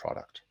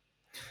product.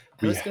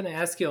 I We was going to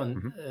ask you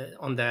Mhm.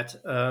 on that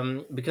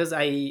because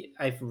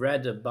I've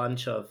read a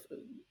bunch of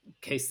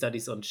case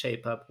studies on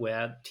ShapeUp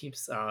where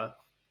teams are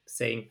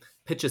saying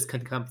pitches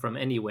can come from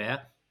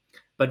anywhere,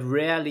 but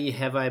rarely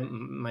have I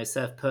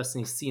myself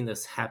personally seen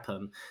this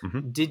happen.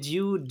 Mhm. Did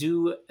you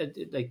do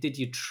like did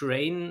you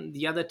train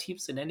the other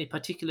teams in any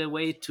particular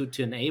way to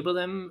enable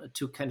them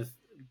to kind of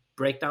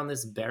break down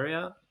this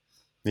barrier?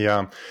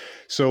 Yeah.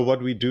 So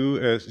what we do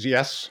is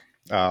yes.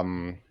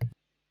 Um,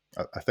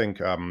 I think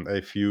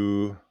a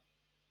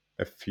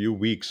few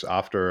weeks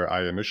after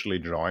I initially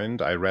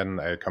joined, I ran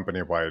a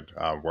company-wide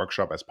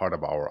workshop as part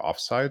of our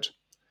offsite.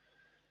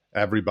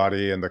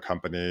 Everybody in the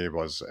company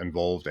was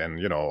involved in,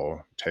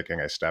 taking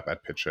a step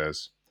at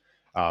pitches.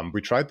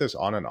 We tried this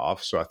on and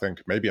off, so I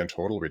think maybe in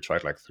total we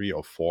tried like 3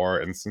 or 4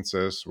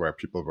 instances where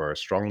people were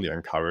strongly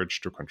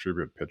encouraged to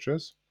contribute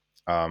pitches.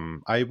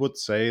 I would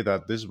say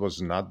that this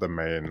was not the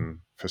main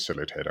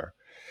facilitator.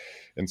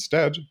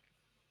 Instead,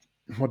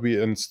 what we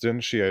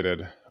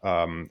instantiated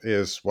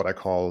is what I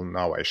call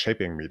now a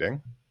shaping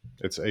meeting.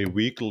 It's a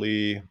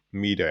weekly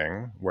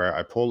meeting where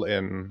I pull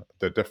in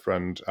the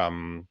different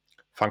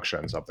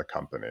functions of the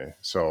company.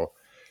 So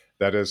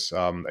that is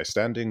a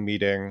standing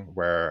meeting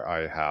where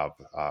I have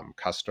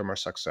customer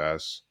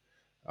success,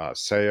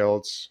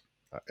 sales,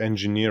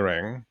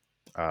 engineering,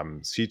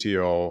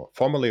 CTO,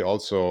 formerly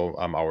also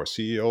our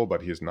CEO,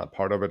 but he's not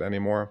part of it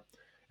anymore,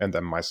 and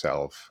then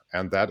myself.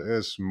 And that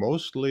is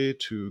mostly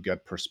to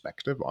get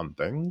perspective on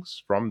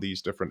things from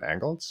these different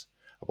angles.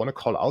 I want to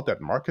call out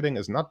that marketing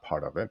is not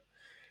part of it.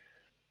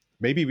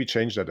 Maybe we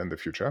change that in the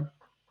future.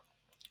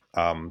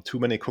 Too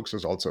many cooks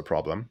is also a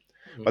problem.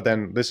 But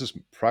then this is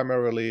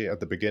primarily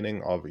at the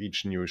beginning of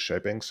each new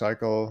shaping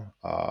cycle,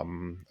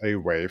 a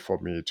way for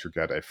me to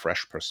get a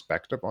fresh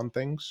perspective on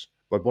things.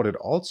 But what it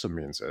also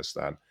means is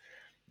that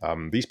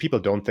these people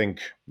don't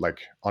think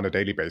like on a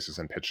daily basis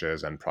in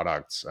pitches and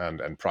products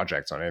and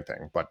projects or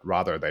anything, but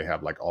rather they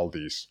have like all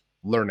these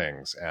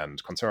learnings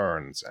and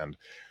concerns. And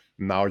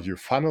now you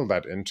funnel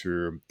that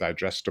into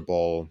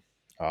digestible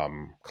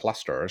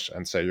clusters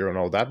and say,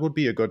 that would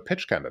be a good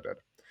pitch candidate.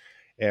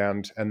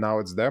 And now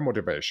it's their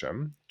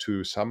motivation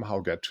to somehow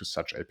get to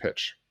such a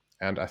pitch.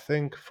 And I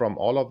think from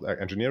all of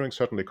engineering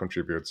certainly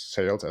contributes,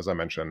 sales, as I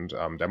mentioned,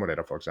 demo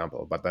data, for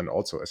example, but then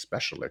also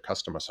especially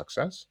customer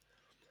success.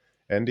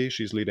 Andy,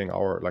 she's leading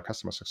our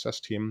customer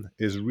success team,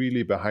 is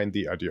really behind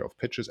the idea of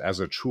pitches as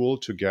a tool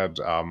to get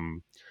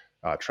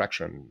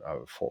traction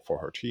for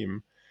her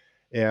team.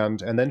 And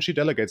then she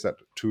delegates that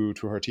to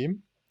her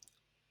team.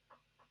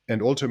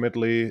 And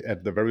ultimately,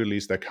 at the very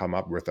least, they come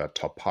up with that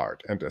top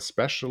part. And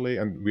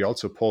we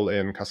also pull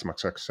in customer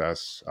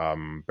success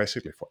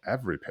basically for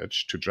every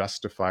pitch to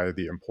justify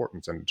the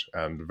importance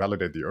and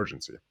validate the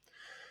urgency.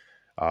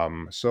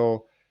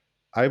 So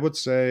I would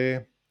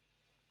say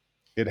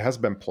it has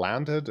been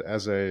planted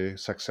as a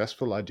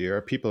successful idea.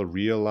 People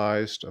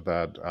realized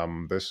that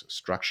this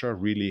structure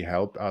really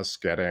helped us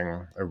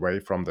getting away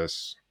from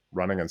this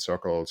running in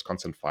circles,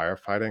 constant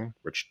firefighting,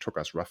 which took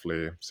us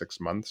roughly 6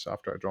 months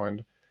after I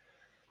joined.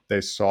 They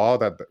saw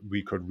that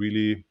we could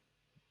really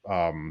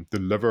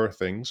deliver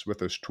things with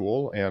this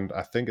tool. And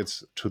I think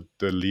it's to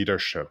the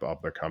leadership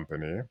of the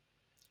company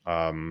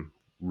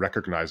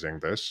recognizing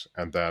this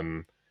and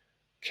then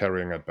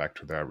carrying it back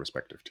to their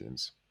respective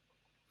teams.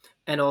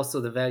 And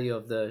also the value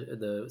of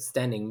the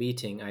standing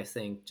meeting, I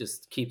think,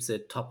 just keeps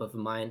it top of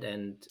mind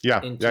and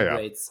Yeah.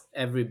 integrates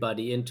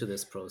everybody into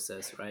this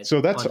process, right?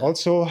 So that's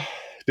also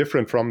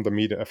different from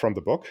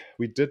the book.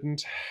 We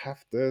didn't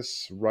have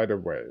this right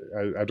away.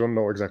 I don't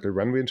know exactly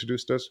when we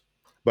introduced this,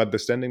 but the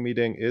standing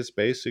meeting is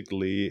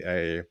basically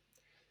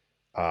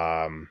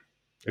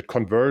it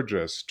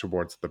converges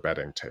towards the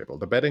betting table.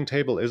 The betting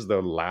table is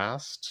the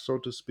last, so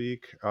to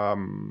speak,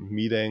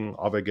 meeting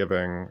of a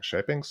given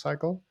shaping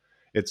cycle.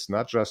 It's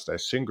not just a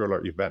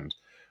singular event.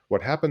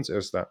 What happens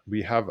is that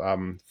we have,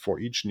 for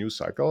each new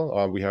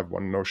cycle, we have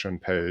one Notion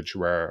page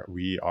where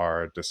we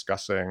are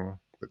discussing,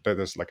 that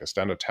is like a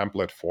standard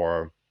template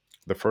for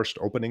the first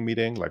opening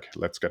meeting, like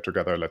let's get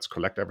together, let's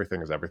collect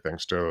everything. Is everything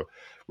still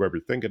where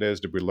we think it is?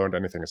 Did we learn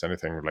anything? Is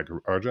anything like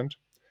urgent?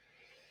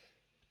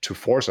 To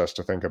force us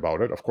to think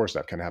about it. Of course,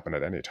 that can happen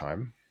at any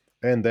time.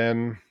 And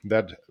then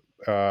that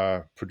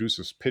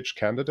produces pitch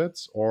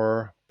candidates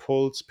or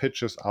pulls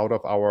pitches out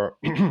of our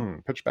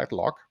pitch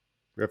backlog.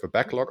 We have a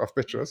backlog of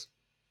pitches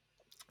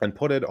and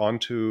put it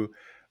onto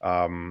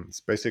it's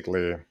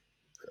basically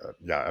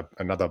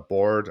another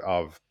board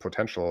of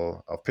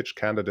potential of pitch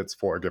candidates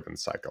for a given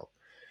cycle.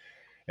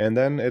 And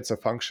then it's a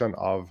function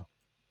of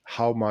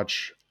how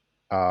much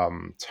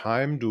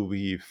time do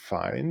we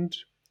find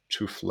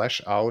to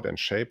flesh out and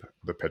shape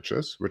the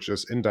pitches, which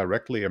is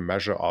indirectly a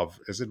measure of,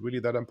 is it really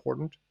that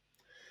important?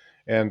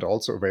 And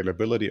also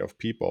availability of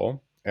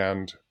people.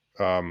 And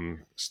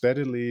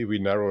steadily we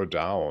narrow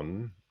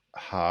down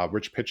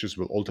which pitches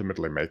will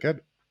ultimately make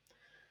it.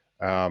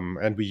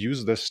 And we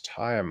use this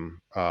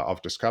time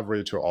of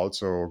discovery to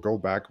also go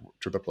back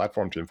to the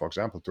platform team, for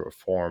example, to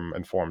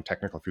inform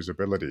technical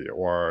feasibility,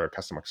 or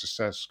customer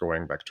success,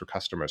 going back to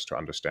customers to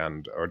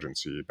understand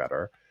urgency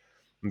better.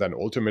 And then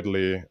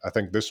ultimately, I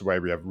think this way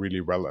we have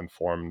really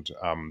well-informed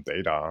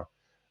data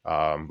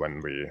when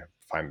we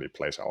finally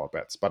place our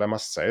bets. But I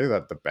must say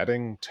that the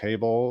betting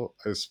table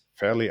is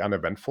fairly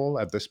uneventful.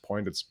 At this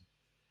point, it's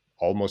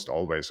almost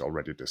always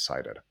already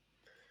decided,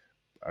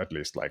 at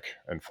least like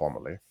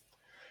informally.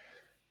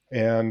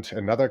 And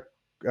another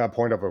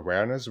point of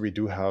awareness, we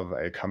do have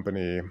a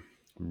company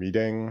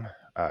meeting,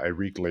 a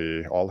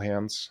weekly all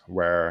hands,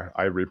 where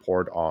I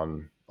report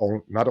on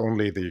not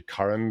only the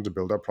current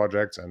builder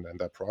projects and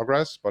their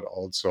progress, but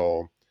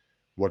also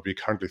what we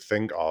currently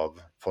think of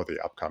for the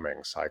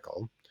upcoming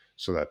cycle,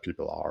 so that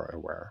people are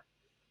aware.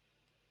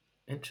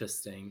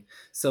 Interesting.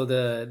 So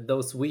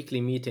those weekly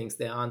meetings,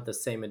 they aren't the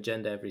same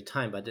agenda every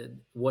time, but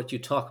what you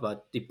talk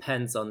about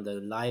depends on the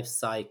life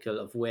cycle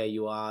of where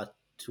you are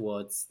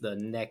towards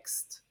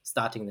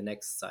starting the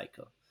next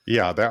cycle.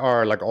 Yeah, there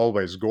are like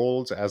always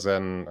goals, as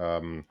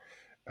in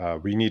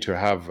we need to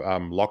have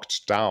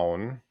locked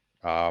down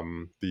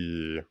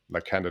the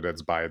like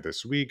candidates by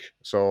this week.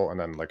 So, and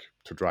then like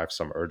to drive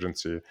some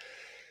urgency,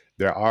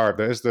 there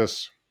is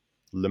this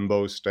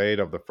limbo state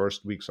of the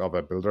first weeks of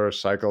a builder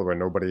cycle where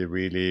nobody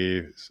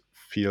really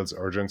feels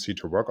urgency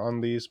to work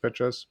on these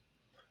pitches.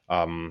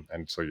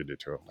 And so you need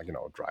to like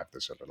drive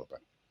this a little bit.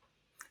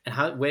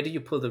 And where do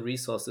you pull the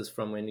resources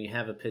from when you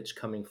have a pitch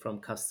coming from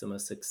customer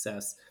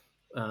success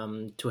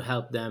to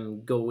help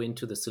them go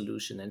into the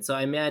solution? And so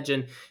I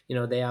imagine,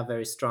 they are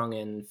very strong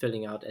in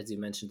filling out, as you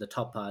mentioned, the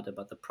top part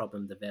about the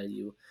problem, the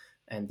value,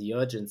 and the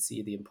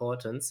urgency, the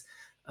importance.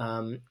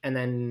 And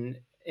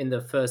then in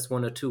the first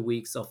 1 or 2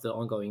 weeks of the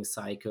ongoing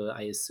cycle,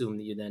 I assume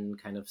that you then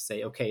kind of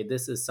say, okay,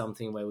 this is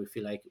something where we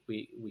feel like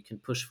we can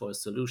push for a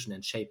solution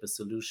and shape a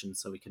solution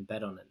so we can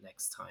bet on it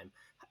next time.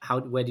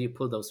 Where do you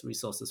pull those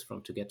resources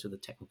from to get to the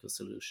technical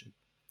solution?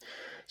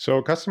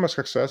 So customer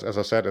success, as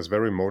I said, is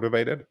very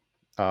motivated.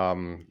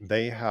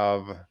 They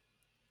have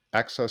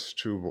access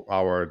to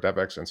our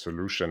DevX and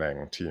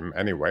solutioning team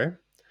anyway,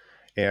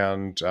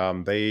 and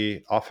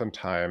they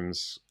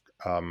oftentimes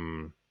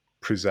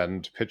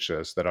present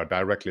pitches that are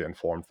directly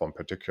informed from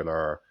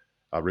particular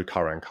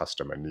recurring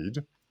customer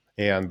need.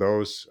 And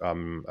those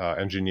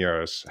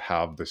engineers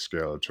have the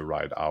skill to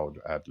write out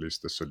at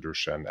least the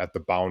solution at the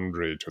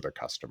boundary to the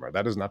customer.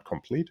 That is not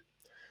complete,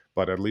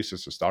 but at least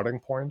it's a starting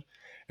point.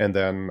 And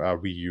then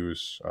we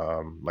use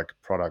like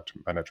product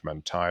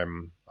management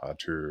time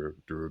to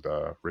do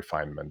the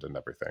refinement and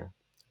everything.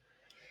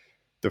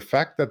 The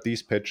fact that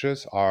these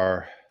pitches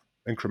are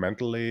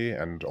incrementally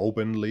and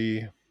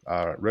openly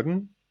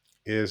written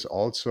is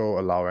also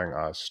allowing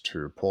us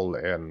to pull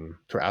in,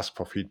 to ask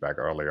for feedback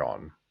early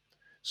on.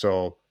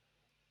 So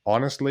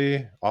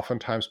honestly,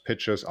 oftentimes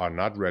pitches are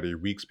not ready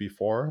weeks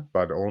before,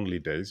 but only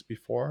days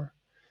before.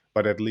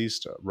 But at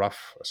least a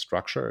rough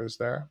structure is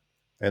there.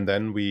 And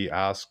then we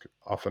ask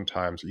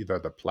oftentimes either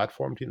the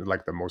platform team,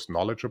 like the most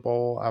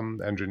knowledgeable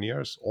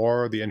engineers,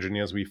 or the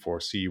engineers we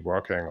foresee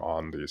working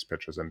on these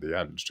pitches in the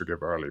end to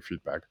give early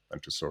feedback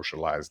and to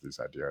socialize these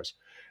ideas.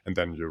 And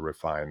then you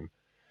refine.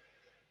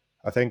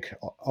 I think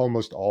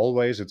almost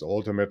always it's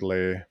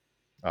ultimately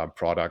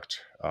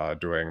product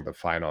doing the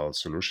final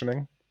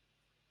solutioning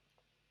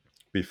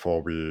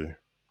before we.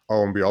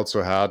 Oh, and we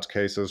also had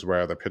cases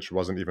where the pitch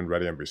wasn't even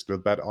ready and we still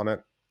bet on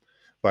it.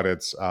 But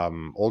it's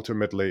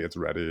ultimately it's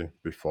ready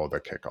before the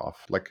kickoff.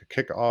 Like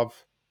kickoff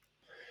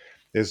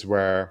is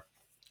where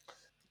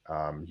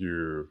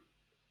you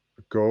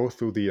go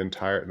through the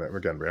entire.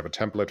 Again, we have a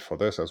template for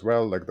this as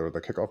well, like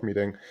the kickoff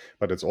meeting.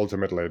 But it's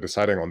ultimately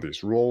deciding on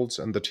these roles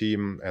in the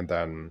team and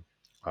then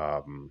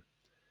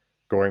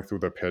going through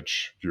the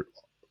pitch.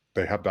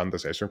 They have done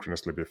this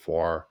asynchronously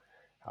before.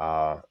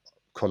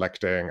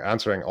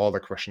 Answering all the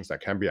questions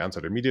that can be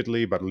answered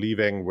immediately, but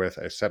leaving with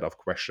a set of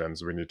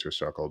questions we need to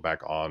circle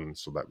back on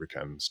so that we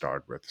can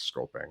start with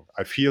scoping.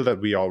 I feel that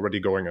we are already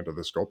going into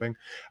the scoping.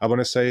 I want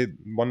to say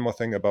one more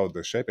thing about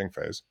the shaping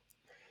phase.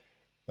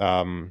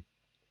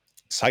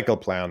 Cycle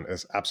plan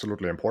is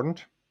absolutely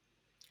important.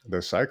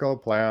 The cycle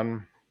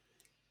plan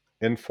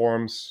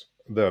informs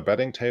the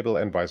betting table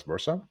and vice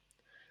versa.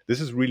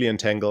 This is really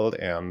entangled,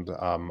 and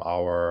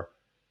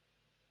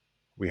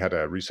we had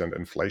a recent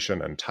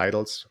inflation in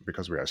titles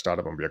because we are a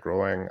startup and we are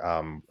growing.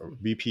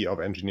 VP of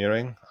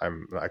engineering.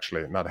 I'm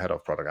actually not head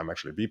of product. I'm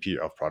actually VP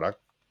of product.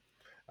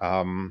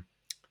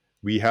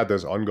 We had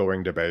this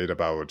ongoing debate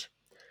about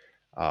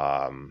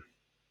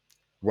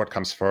what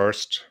comes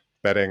first,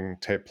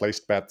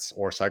 placed bets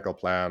or cycle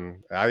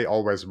plan. I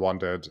always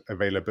wanted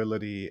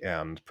availability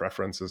and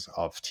preferences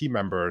of team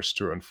members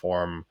to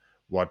inform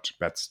what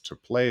bets to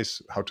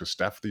place, how to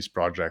staff these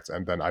projects,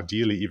 and then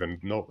ideally even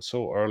know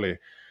so early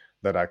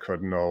that I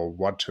could know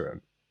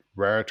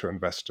where to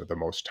invest the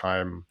most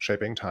time,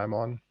 shaping time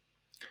on.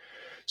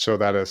 So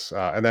that is,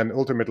 and then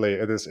ultimately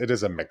it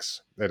is a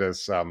mix. It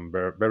is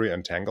very, very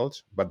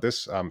entangled, but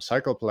this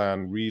cycle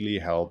plan really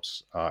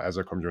helps as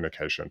a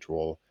communication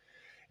tool,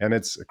 and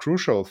it's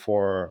crucial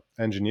for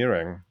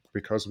engineering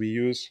because we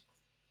use.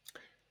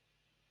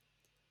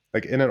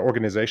 Like in an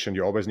organization,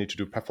 you always need to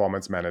do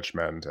performance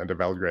management and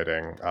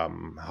evaluating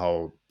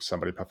how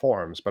somebody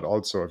performs, but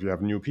also if you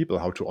have new people,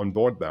 how to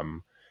onboard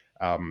them.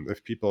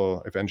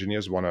 If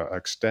engineers want to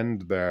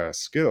extend their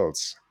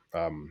skills,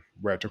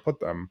 where to put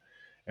them.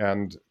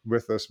 And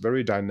with this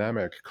very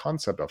dynamic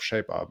concept of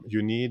shape up,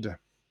 you need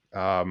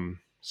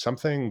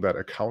something that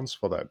accounts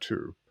for that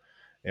too.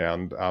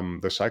 And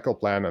the cycle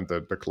plan and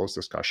the close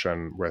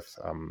discussion with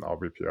our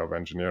VP of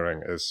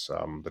engineering is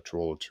the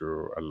tool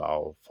to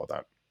allow for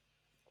that.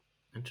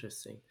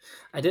 Interesting.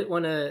 I did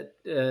want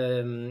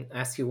to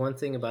ask you one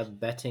thing about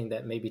betting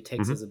that maybe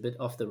takes us a bit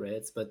off the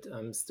rails, but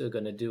I'm still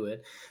going to do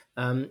it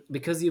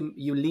because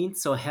you leaned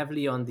so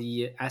heavily on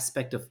the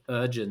aspect of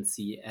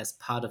urgency as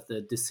part of the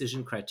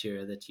decision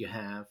criteria that you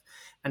have,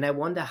 and I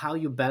wonder how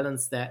you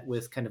balance that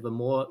with kind of a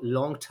more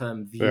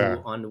long-term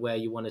view on where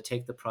you want to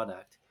take the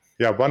product.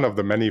 Yeah, one of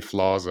the many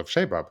flaws of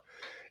ShapeUp,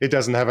 it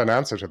doesn't have an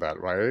answer to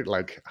that, right?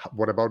 Like,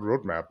 what about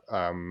roadmap?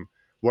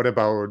 What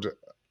about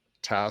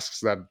tasks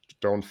that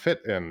don't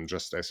fit in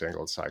just a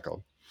single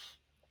cycle?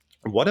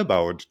 What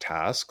about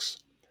tasks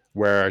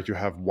where you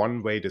have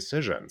one-way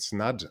decisions?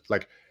 Not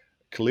like,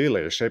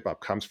 clearly ShapeUp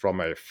comes from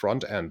a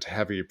front-end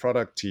heavy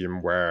product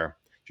team where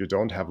you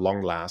don't have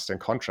long-lasting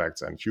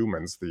contracts and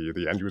humans.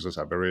 The end users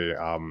are very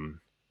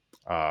um,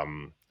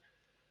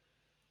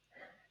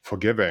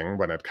 forgiving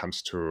when it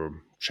comes to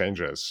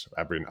changes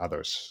every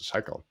other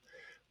cycle.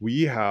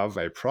 We have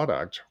a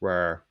product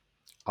where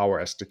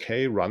our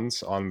SDK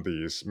runs on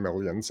these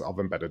millions of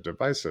embedded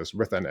devices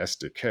with an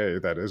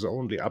SDK that is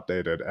only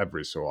updated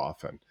every so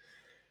often.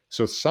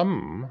 So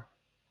some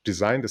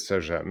design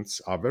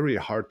decisions are very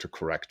hard to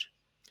correct.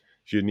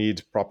 You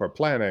need proper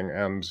planning,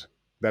 and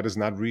that is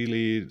not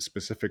really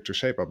specific to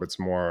ShapeUp. It's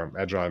more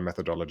agile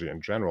methodology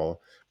in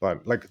general.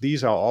 But like,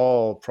 these are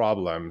all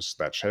problems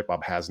that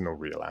ShapeUp has no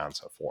real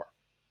answer for.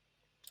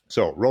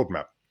 So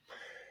roadmap.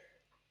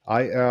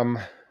 I am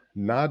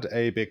not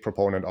a big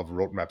proponent of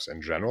roadmaps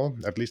in general,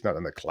 at least not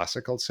in the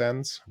classical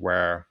sense,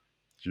 where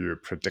you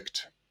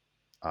predict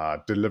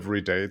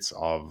delivery dates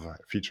of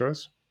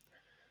features.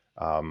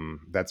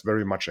 That's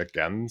very much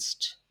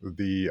against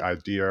the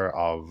idea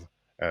of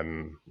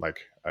an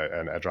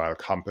agile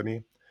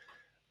company.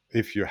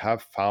 If you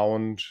have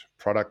found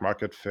product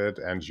market fit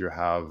and you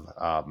have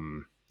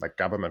like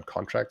government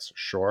contracts,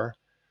 sure.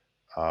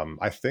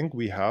 I think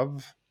we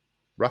have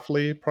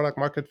roughly product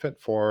market fit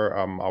for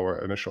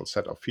our initial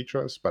set of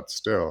features, but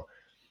still,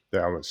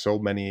 there are so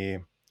many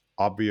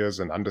obvious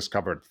and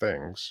undiscovered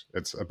things.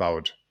 It's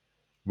about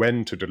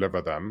when to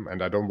deliver them,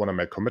 and I don't want to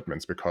make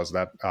commitments because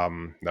that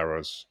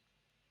narrows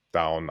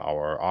down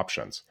our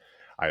options.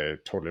 I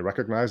totally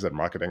recognize that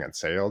marketing and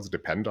sales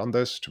depend on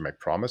this to make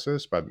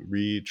promises, but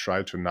we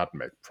try to not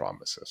make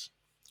promises.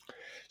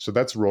 So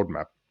that's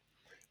roadmap.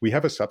 We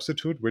have a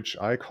substitute, which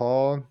I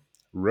call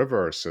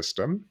river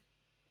system.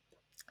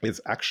 It's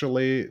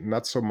actually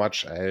not so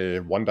much a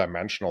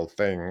one-dimensional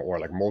thing or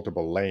like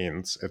multiple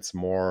lanes. It's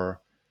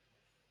more,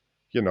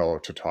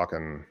 to talk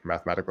in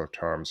mathematical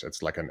terms,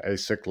 it's like an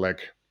acyclic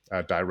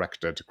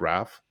directed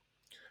graph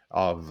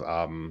of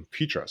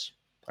features.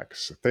 Like,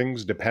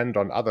 things depend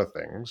on other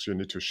things. You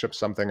need to ship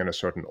something in a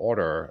certain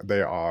order.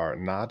 They are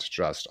not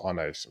just on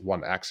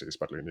one axis,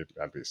 but you need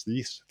at least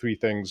these three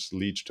things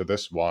lead to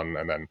this one,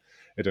 and then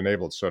it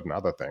enables certain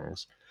other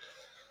things.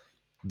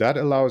 That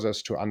allows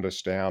us to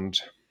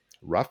understand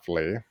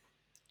roughly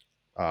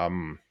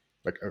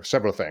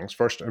several things.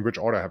 First, in which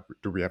order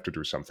do we have to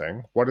do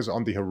something? What is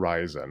on the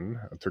horizon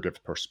to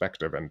give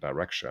perspective and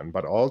direction?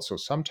 But also,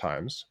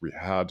 sometimes we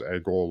had a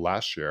goal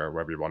last year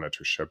where we wanted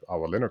to ship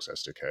our Linux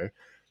SDK.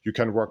 You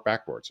can work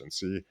backwards and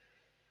see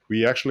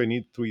we actually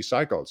need 3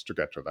 cycles to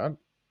get to that.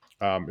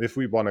 If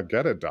we want to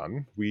get it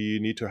done, we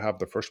need to have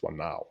the first one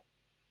now.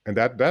 And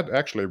that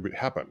actually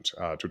happened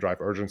to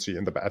drive urgency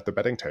at the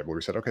betting table.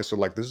 We said, okay, so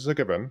like, this is a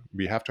given.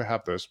 We have to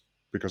have this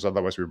because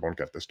otherwise we won't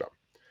get this done.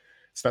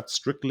 It's not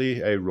strictly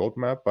a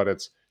roadmap, but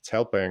it's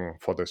helping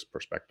for this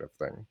perspective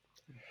thing.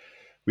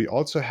 We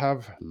also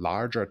have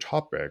larger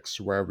topics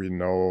where we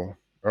know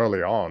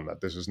early on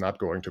that this is not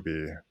going to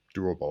be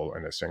doable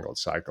in a single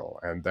cycle.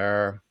 And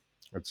there,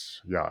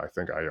 I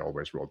think I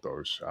always wrote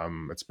those.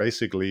 It's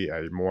basically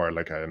a more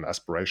like an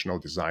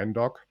aspirational design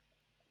doc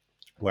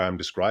where I'm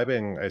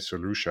describing a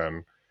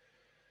solution,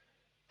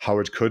 how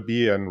it could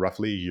be in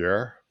roughly a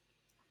year,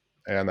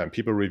 and then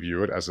people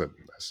review it as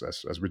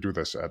we do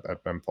this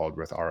at Memfault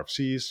with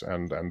RFCs,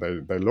 and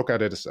they look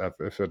at it as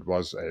if it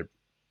was a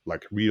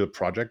like real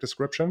project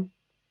description,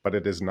 but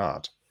it is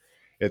not.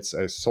 It's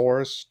a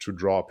source to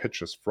draw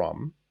pitches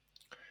from,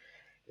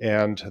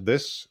 and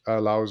this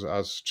allows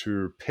us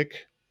to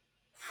pick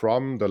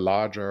from the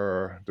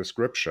larger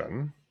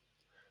description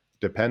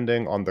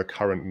depending on the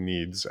current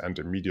needs and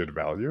immediate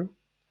value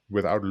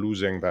without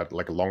losing that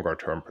like longer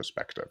term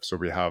perspective. So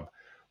we have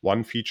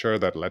one feature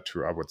that led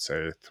to, I would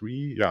say,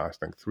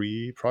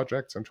 3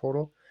 projects in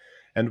total.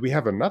 And we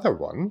have another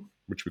one,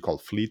 which we call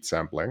fleet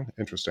sampling.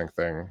 Interesting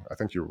thing. I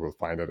think you will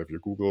find it if you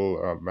Google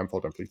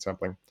Memfault and fleet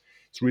sampling.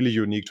 It's really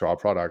unique to our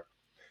product.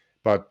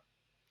 But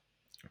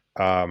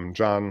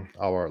John,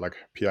 our like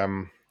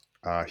PM,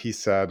 he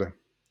said,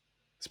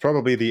 it's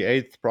probably the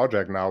 8th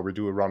project now we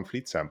do around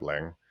fleet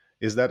sampling.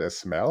 Is that a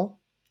smell?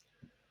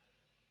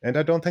 And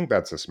I don't think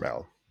that's a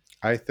smell.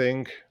 I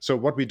think, so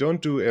what we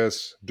don't do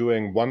is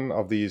doing one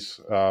of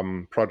these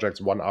projects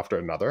one after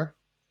another,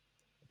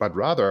 but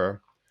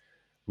rather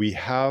we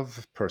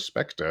have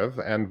perspective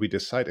and we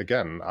decide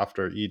again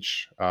after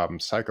each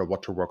cycle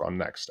what to work on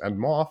next. And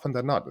more often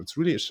than not, it's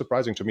really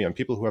surprising to me, and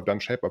people who have done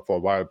ShapeUp for a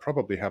while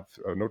probably have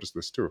noticed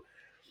this too.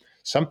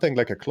 Something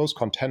like a close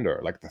contender,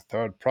 like the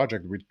 3rd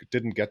project we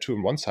didn't get to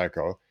in one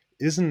cycle,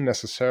 isn't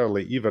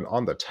necessarily even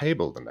on the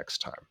table the next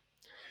time.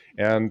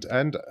 And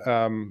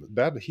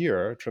that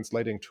here,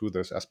 translating to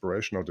this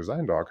aspirational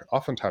design doc,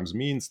 oftentimes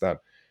means that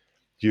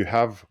you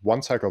have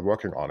one cycle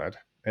working on it,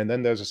 and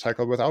then there's a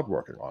cycle without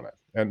working on it,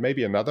 and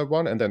maybe another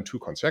one, and then 2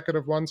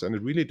 consecutive ones. And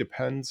it really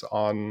depends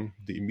on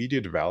the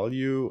immediate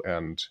value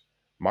and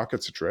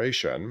market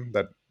situation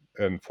that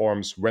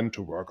informs when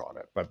to work on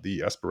it. But the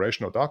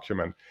aspirational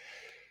document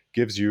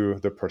gives you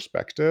the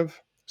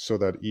perspective so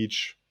that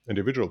each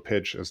individual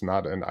pitch is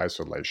not in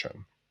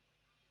isolation.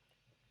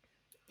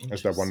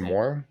 Is there one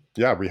more?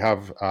 Yeah, we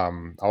have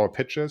our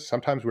pitches.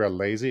 Sometimes we are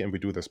lazy and we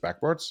do this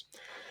backwards.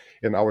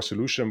 In our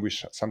solution, we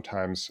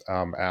sometimes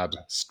add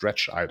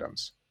stretch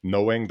items,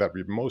 knowing that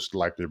we most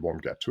likely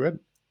won't get to it.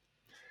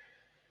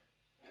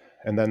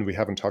 And then we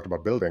haven't talked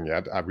about building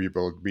yet. We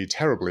will be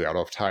terribly out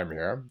of time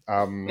here.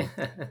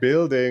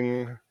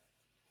 Building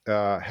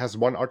has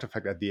one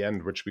artifact at the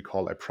end, which we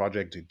call a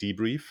project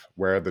debrief,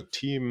 where the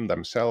team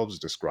themselves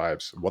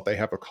describes what they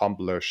have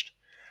accomplished,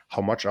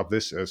 how much of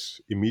this is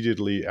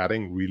immediately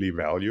adding really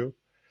value.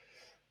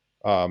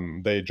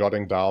 They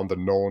jotting down the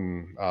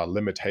known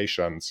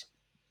limitations.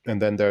 And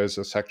then there's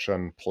a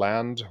section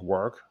planned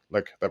work,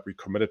 like that we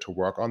committed to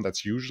work on.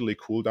 That's usually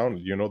cool down,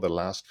 the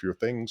last few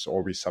things,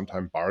 or we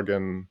sometimes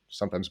bargain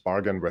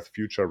with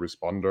future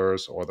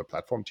responders or the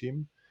platform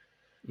team.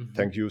 Mm-hmm.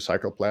 Thank you,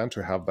 Cycle Plan,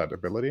 to have that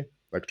ability,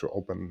 like to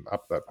open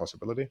up that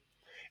possibility.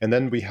 And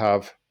then we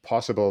have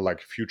possible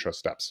like future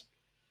steps.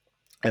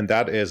 And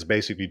that is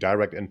basically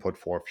direct input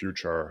for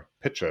future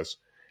pitches.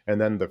 And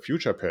then the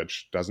future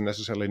pitch doesn't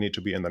necessarily need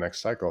to be in the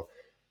next cycle,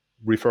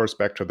 refers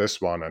back to this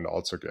one and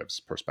also gives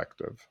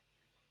perspective.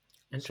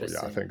 So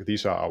yeah, I think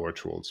these are our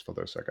tools for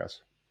this, I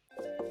guess.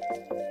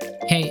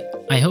 Hey,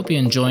 I hope you're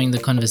enjoying the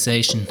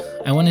conversation.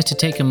 I wanted to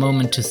take a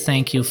moment to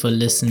thank you for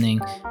listening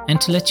and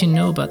to let you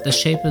know about the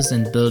Shapers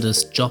and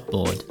Builders job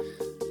board.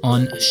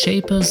 On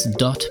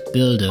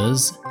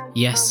shapers.builders,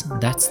 yes,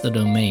 that's the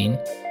domain,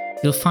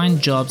 you'll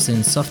find jobs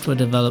in software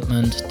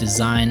development,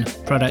 design,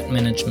 product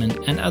management,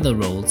 and other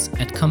roles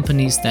at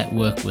companies that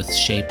work with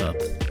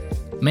ShapeUp.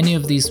 Many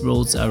of these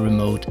roles are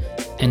remote,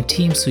 and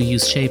teams who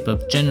use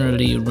ShapeUp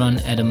generally run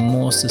at a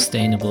more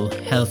sustainable,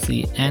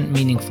 healthy, and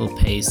meaningful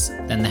pace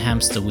than the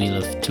hamster wheel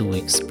of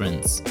 2-week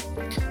sprints.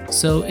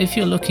 So if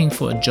you're looking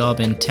for a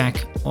job in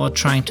tech or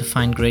trying to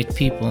find great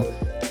people,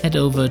 head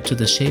over to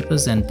the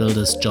Shapers and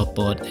Builders job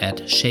board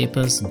at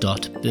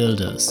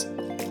shapers.builders.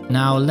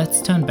 Now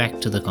let's turn back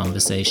to the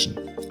conversation.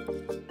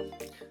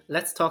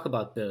 Let's talk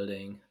about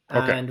building.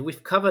 Okay. And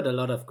we've covered a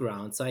lot of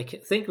ground, so I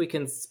think we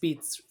can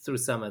speed through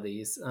some of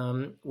these.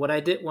 What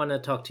I did want to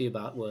talk to you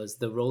about was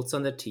the roles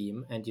on the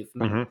team, and you've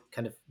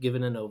kind of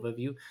given an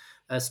overview.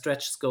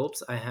 Stretch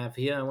scopes I have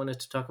here I wanted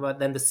to talk about.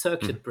 Then the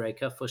circuit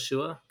breaker for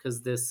sure,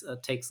 because this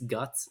takes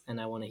guts, and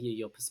I want to hear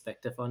your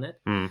perspective on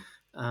it.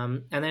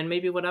 And then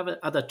maybe what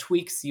other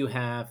tweaks you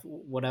have,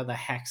 what other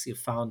hacks you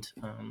found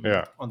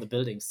on the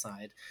building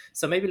side.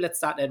 So maybe let's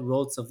start at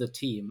roles of the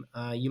team.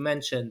 You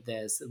mentioned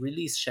there's a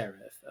release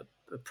sheriff, a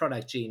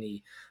product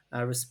genie,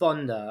 a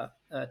responder,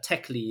 a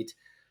tech lead,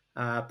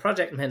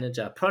 project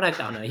manager, product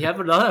owner. You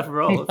have a lot of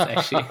roles,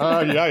 actually.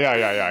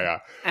 Yeah.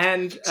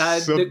 And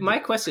my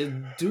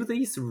question, do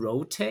these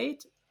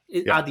rotate?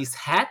 Are these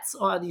hats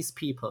or are these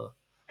people?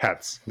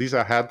 Hats. These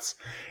are hats.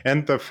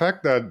 And the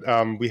fact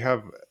that we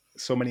have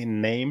so many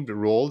named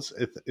roles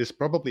is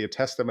probably a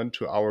testament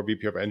to our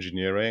VP of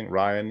engineering,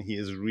 Ryan. He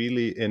is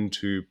really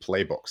into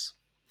playbooks.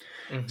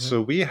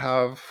 So we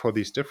have, for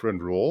these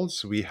different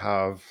roles, we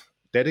have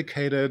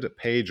dedicated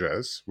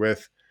pages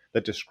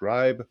that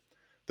describe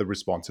the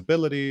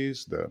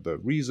responsibilities, the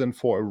reason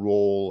for a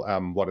role,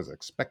 what is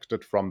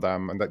expected from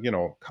them. And that,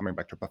 coming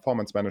back to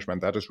performance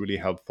management, that is really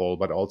helpful,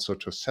 but also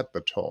to set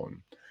the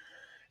tone.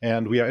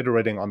 And we are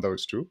iterating on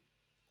those too.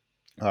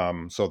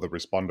 So the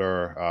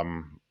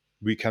responder,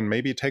 we can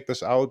maybe take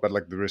this out, but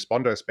like the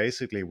responder is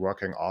basically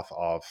working off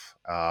of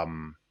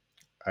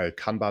a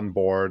Kanban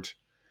board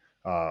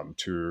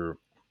to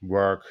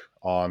work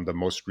on the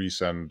most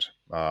recent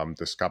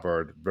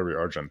discovered very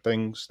urgent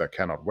things that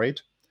cannot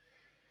wait.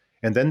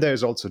 And then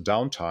there's also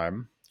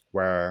downtime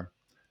where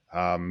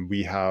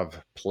we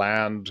have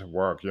planned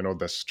work,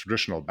 this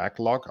traditional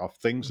backlog of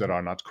things that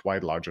are not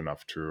quite large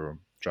enough to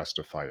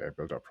justify a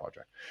builder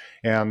project.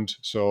 And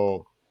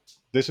so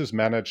this is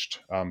managed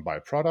by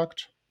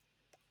product,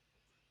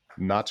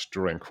 not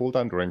during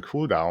cooldown. During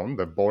cooldown,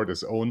 the board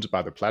is owned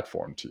by the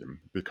platform team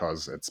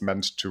because it's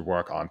meant to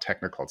work on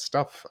technical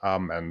stuff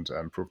and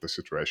improve the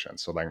situation.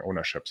 So like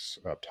ownership's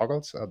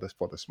toggles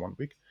for this 1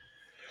 week.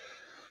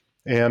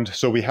 And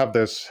so we have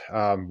this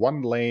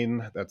one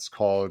lane that's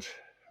called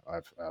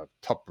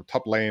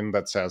top lane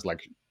that says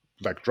like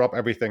drop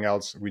everything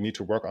else. We need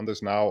to work on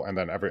this now. And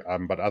then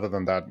but other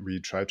than that, we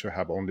try to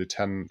have only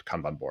 10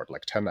 Kanban board,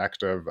 like 10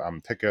 active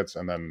tickets,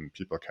 and then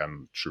people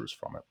can choose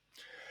from it.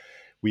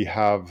 We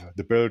have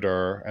the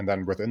builder, and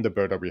then within the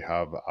builder, we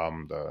have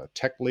the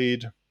tech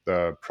lead,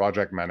 the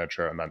project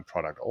manager, and then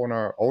product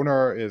owner.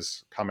 Owner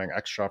is coming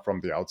extra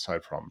from the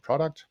outside from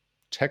product.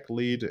 Tech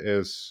lead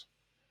is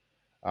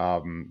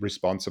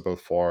responsible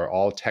for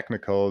all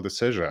technical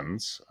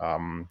decisions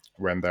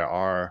when there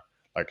are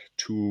like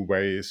 2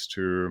 ways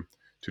to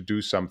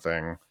do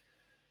something.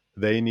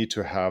 They need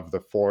to have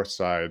the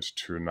foresight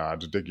to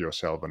not dig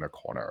yourself in a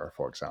corner,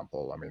 for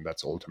example. I mean,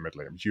 that's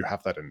ultimately, you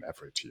have that in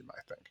every team,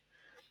 I think.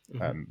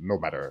 And no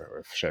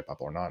matter if ShapeUp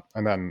or not.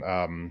 And then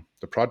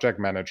the project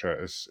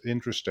manager is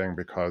interesting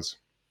because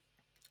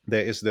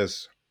there is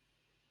this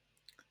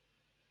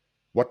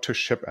what to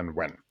ship and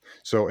when.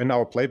 So in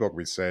our playbook,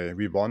 we say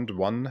we want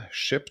one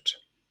shipped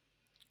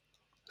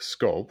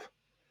scope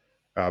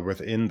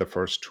within the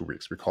first 2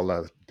 weeks. We call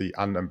that the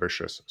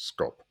unambitious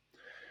scope.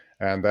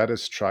 And that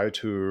is try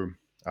to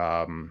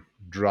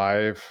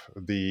drive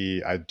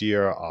the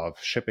idea of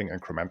shipping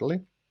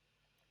incrementally.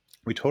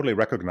 We totally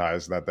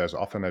recognize that there's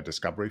often a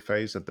discovery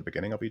phase at the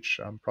beginning of each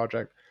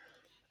project.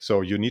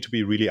 So you need to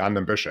be really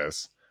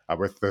unambitious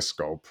with this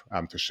scope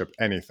to ship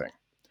anything.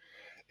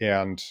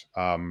 And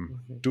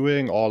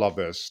doing all of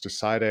this,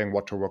 deciding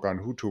what to work on,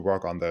 who to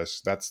work on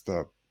this, that's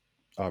the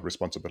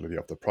responsibility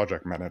of the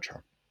project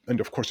manager. And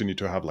of course, you need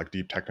to have like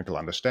deep technical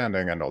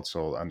understanding and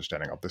also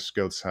understanding of the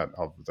skill set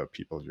of the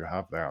people you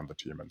have there on the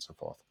team and so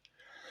forth.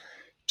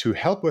 To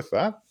help with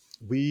that,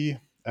 we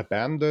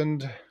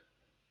abandoned,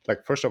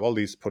 like, first of all,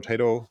 these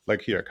potato,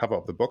 like here, cover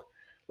of the book,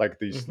 like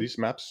these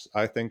maps,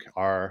 I think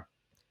are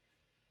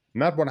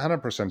not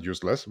 100%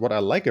 useless. What I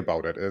like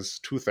about it is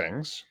two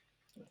things.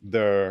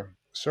 The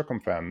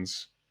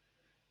circumference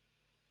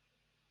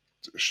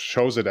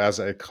shows it as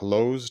a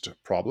closed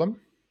problem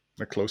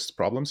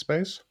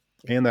space.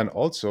 And then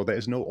also there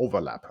is no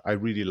overlap. I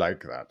really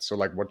like that. So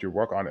like what you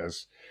work on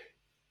is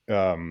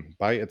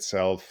by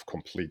itself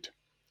complete.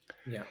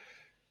 Yeah.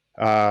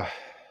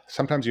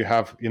 Sometimes you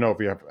have, if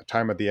you have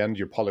time at the end,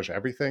 you polish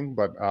everything,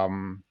 but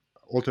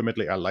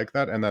ultimately I like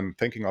that. And then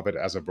thinking of it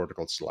as a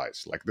vertical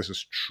slice, like this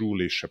is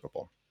truly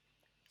shippable.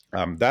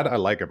 That I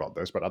like about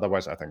this, but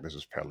otherwise I think this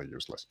is fairly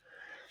useless.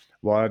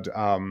 What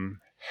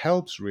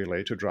helps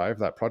really to drive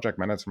that project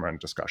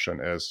management discussion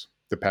is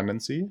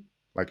dependency.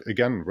 Like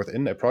again,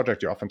 within a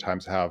project, you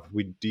oftentimes have,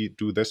 we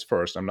do this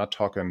first. I'm not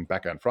talking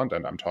back end, front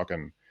end. I'm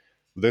talking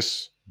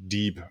this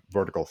deep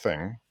vertical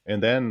thing.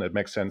 And then it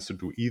makes sense to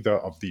do either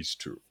of these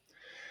two.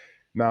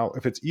 Now,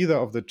 if it's either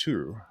of the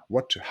two,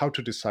 how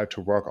to decide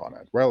to work on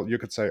it? Well, you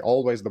could say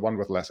always the one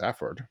with less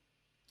effort,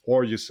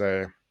 or you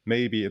say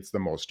maybe it's the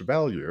most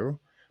value,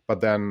 but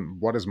then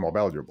what is more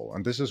valuable?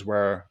 And this is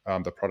where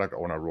the product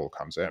owner role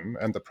comes in,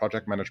 and the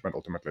project management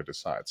ultimately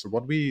decides. So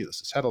what we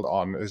settled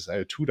on is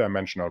a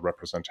two-dimensional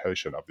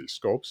representation of these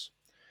scopes,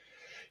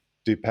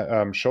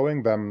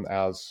 showing them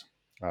as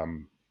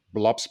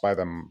blobs by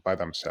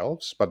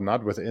themselves, but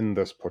not within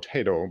this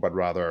potato, but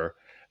rather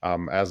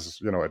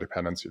as a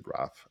dependency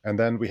graph. And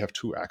then we have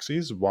two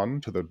axes. One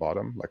to the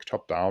bottom, like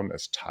top down,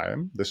 is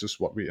time. This is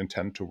what we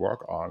intend to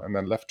work on. And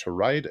then left to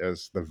right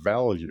is the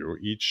value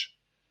each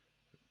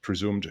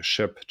presumed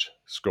shipped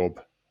scope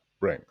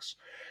brings.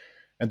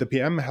 And the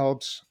PM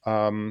helps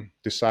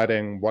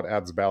deciding what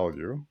adds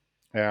value,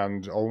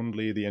 and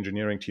only the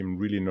engineering team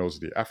really knows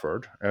the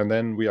effort. And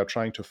then we are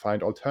trying to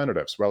find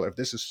alternatives. Well, if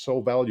this is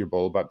so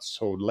valuable but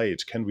so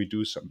late, can we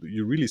do something?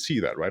 You really see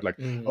that, right? Like,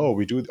 oh,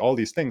 we do all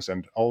these things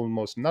and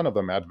almost none of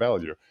them add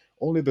value.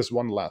 Only this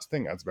one last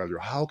thing adds value.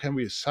 How can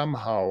we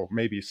somehow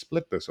maybe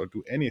split this or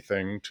do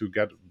anything to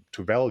get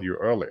to value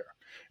earlier?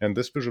 And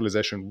this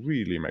visualization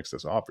really makes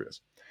this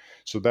obvious.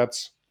 So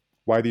that's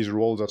why these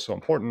roles are so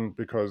important,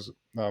 because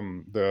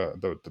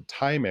the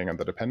timing and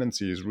the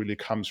dependencies really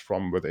comes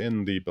from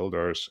within the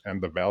builders,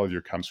 and the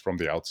value comes from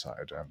the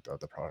outside and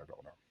the product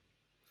owner.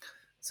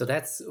 So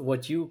that's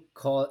what you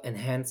call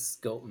enhanced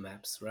scope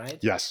maps, right?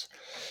 Yes,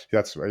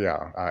 that's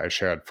I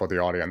shared for the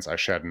audience. I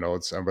shared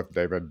notes with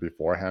David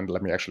beforehand.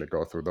 Let me actually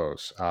go through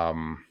those.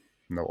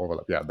 No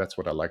overlap. Yeah, that's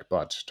what I like.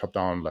 But top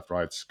down, left,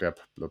 right, skip,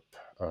 blip.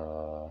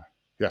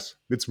 Yes,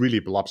 it's really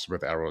blobs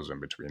with arrows in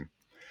between.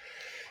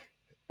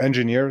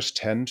 Engineers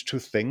tend to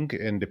think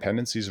in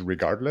dependencies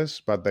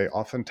regardless, but they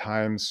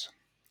oftentimes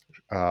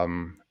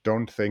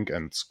don't think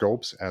in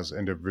scopes as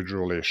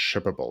individually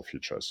shippable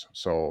features.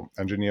 So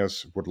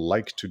engineers would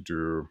like to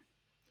do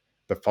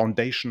the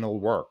foundational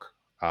work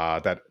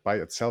that by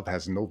itself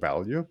has no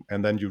value.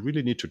 And then you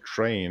really need to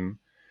train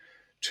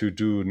to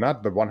do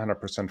not the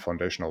 100%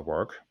 foundational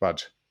work,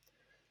 but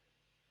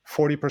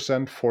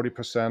 40%,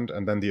 40%,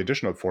 and then the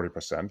additional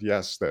 40%.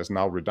 Yes, there's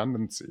now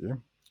redundancy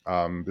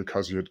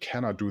because you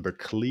cannot do the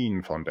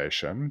clean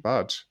foundation.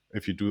 But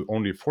if you do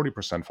only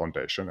 40%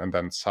 foundation and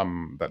then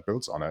some that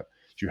builds on it,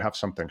 you have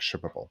something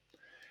shippable.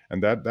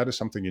 And that is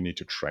something you need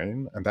to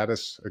train. And that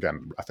is,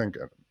 again, I think,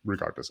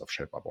 regardless of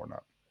shape up or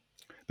not.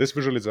 This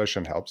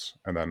visualization helps,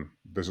 and then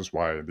this is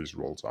why these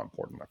roles are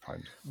important, I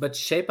find. But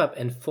ShapeUp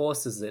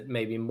enforces it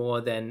maybe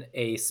more than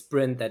a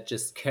sprint that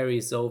just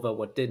carries over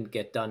what didn't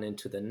get done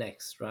into the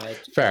next, right?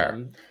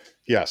 Fair.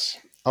 Yes.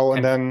 Oh,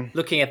 and then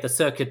looking at the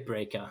circuit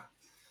breaker.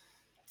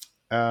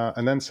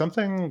 And then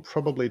something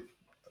probably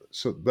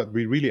so that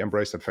we really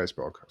embraced at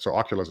Facebook. So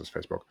Oculus is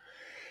Facebook.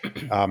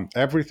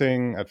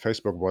 Everything at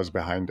Facebook was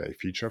behind a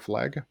feature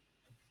flag,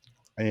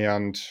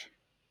 and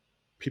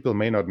people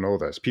may not know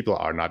this. People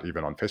are not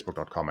even on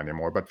Facebook.com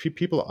anymore, but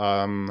people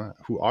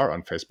who are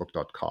on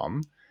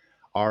Facebook.com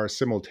are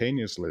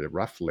simultaneously,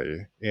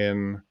 roughly,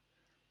 in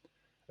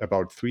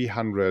about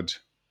 300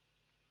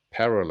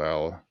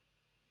 parallel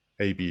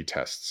A/B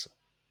tests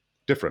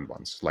different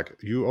ones. Like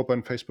you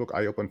open Facebook,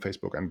 I open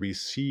Facebook, and we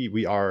see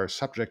we are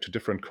subject to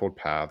different code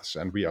paths,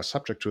 and we are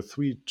subject to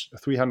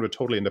 300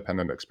 totally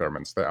independent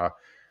experiments. There are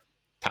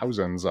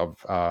thousands of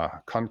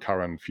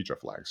concurrent feature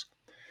flags.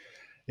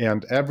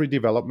 And every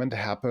development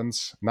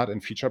happens not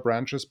in feature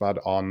branches, but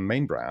on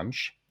main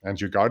branch,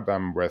 and you guard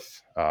them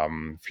with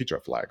feature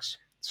flags.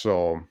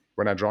 So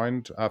when I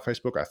joined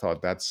Facebook, I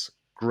thought that's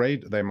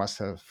great. They must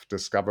have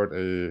discovered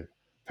a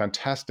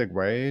fantastic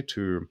way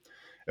to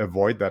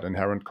avoid that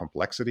inherent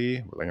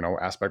complexity,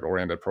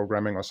 aspect-oriented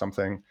programming or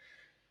something.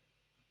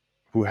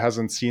 Who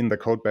hasn't seen the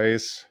code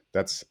base?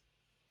 That's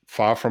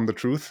far from the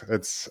truth.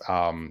 It's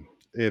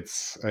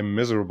a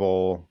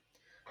miserable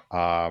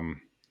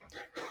um,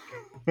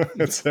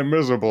 it's a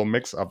miserable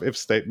mix of if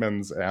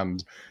statements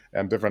and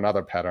different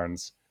other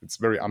patterns. It's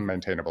very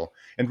unmaintainable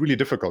and really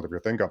difficult if you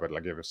think of it.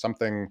 Like if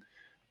something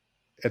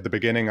at the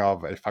beginning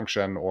of a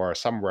function or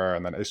somewhere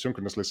and then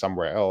asynchronously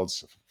somewhere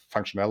else,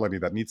 functionality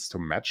that needs to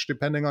match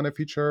depending on a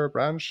feature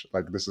branch,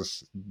 like this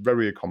is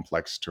very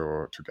complex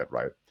to get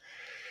right.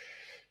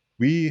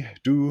 We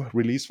do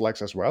release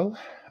flags as well.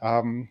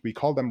 We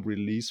call them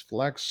release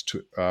flags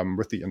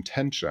with the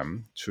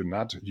intention to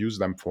not use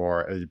them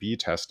for A/B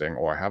testing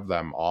or have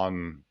them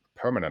on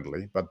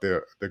permanently, but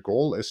the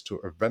goal is to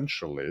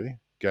eventually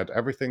get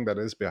everything that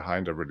is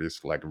behind a release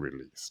flag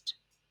released.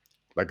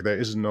 Like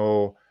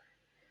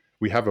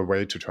we have a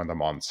way to turn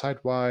them on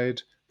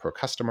site-wide, per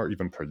customer,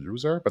 even per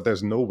user, but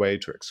there's no way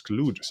to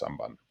exclude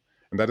someone.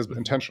 And that is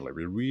intentionally.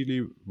 We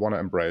really want to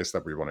embrace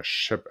that we want to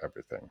ship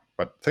everything.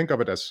 But think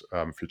of it as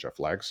feature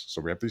flags.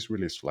 So we have these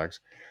release flags.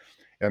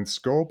 And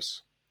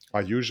scopes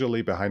are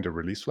usually behind a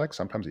release flag,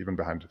 sometimes even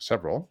behind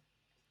several,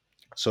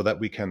 so that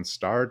we can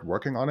start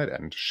working on it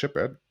and ship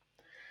it.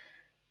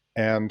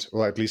 And,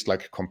 well, at least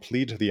like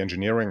complete the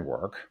engineering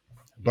work.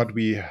 But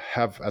we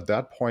have at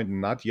that point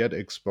not yet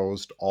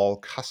exposed all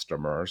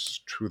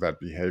customers to that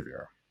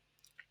behavior.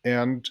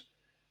 And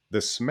the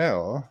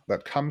smell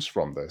that comes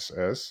from this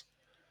is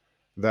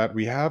that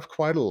we have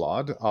quite a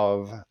lot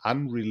of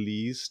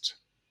unreleased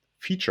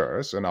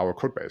features in our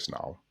code base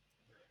now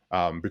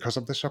because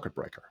of the circuit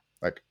breaker.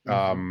 Like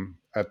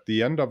at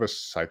the end of a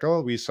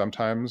cycle, we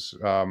sometimes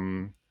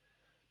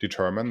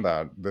determine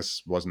that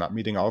this was not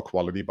meeting our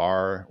quality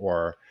bar,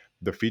 or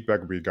the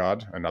feedback we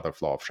got, another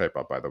flaw of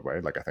ShapeUp, by the way,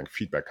 like I think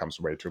feedback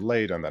comes way too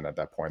late, and then at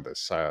that point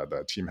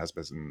the team has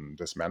been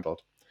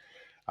dismantled.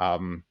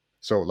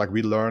 So like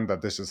we learned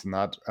that this is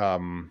not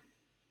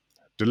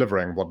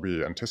delivering what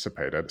we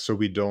anticipated. So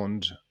we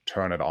don't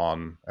turn it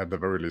on, at the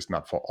very least,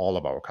 not for all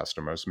of our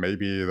customers.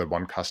 Maybe the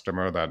one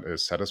customer that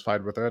is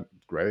satisfied with it,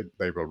 great,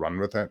 they will run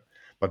with it.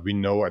 But we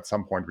know at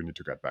some point we need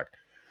to get back.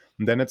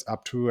 And then it's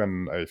up to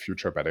a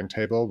future betting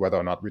table whether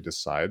or not we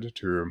decide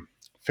to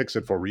fix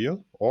it for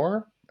real,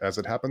 or, as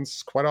it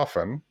happens quite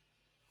often,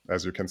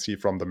 as you can see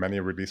from the many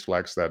release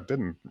flags that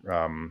didn't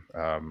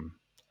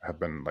have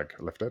been like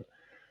lifted,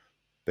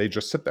 they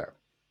just sit there.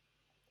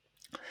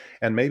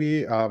 And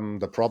maybe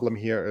the problem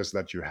here is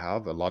that you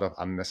have a lot of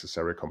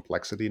unnecessary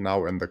complexity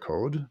now in the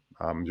code.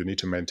 You need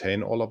to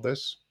maintain all of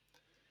this.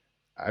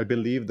 I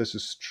believe this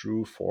is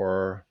true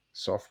for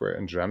software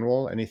in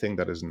general. Anything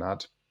that is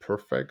not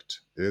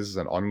perfect is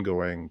an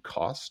ongoing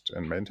cost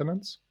and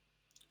maintenance.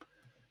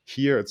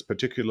 Here, it's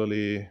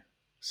particularly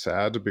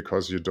sad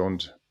because you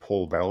don't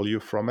pull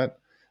value from it.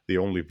 The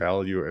only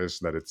value is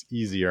that it's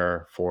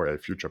easier for a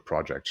future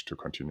project to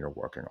continue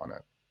working on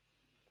it.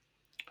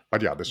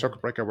 But yeah, the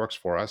circuit breaker works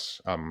for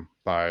us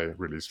by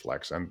release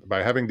flags. And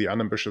by having the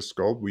unambitious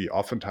scope, we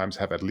oftentimes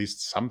have at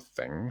least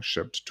something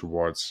shipped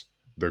towards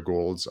the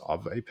goals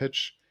of a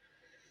pitch.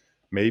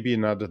 Maybe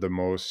not the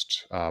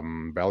most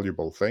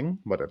valuable thing,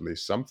 but at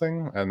least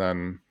something. And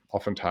then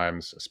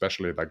oftentimes,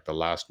 especially like the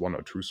last one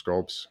or two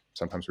scopes,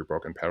 sometimes we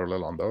work in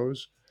parallel on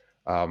those,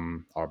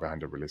 are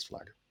behind the release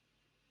flag.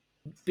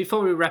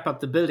 Before we wrap up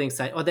the building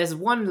side, there's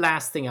one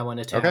last thing I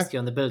wanted to ask you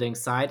on the building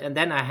side, and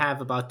then I have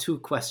about 2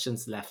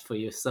 questions left for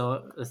you.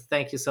 So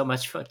thank you so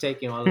much for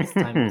taking all this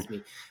time with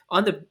me.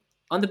 On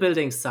the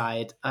building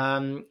side,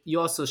 you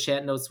also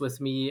shared notes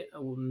with me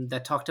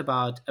that talked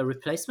about a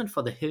replacement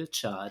for the hill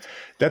chart.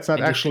 That's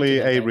not actually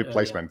a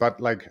replacement, but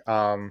like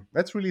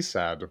that's really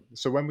sad.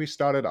 So when we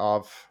started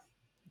off,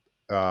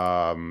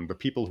 the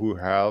people who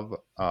have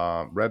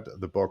read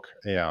the book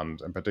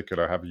and in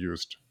particular have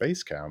used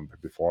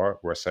Basecamp before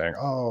were saying,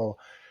 oh,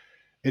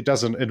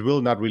 it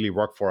will not really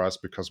work for us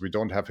because we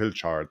don't have hill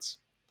charts.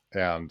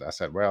 And I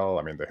said, well,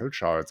 I mean, the hill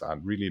charts are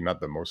really not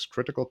the most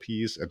critical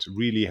piece. It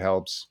really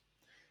helps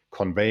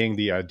conveying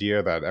the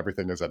idea that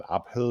everything is an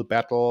uphill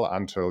battle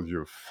until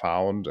you've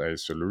found a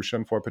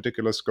solution for a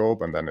particular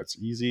scope, and then it's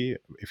easy.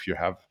 If you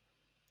have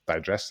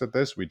digested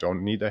this, we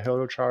don't need a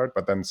hill chart,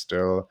 but then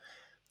still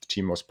the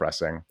team was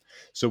pressing.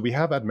 So we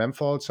have at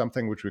Memfault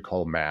something which we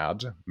call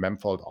MAD,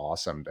 Memfault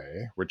Awesome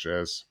Day, which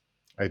is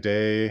a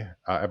day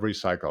every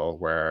cycle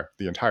where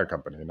the entire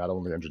company, not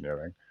only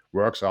engineering,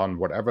 works on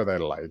whatever they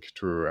like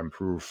to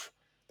improve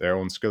their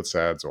own skill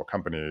sets or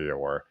company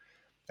or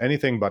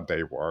anything but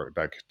their work,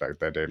 like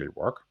their daily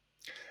work.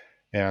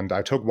 And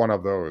I took one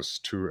of those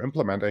to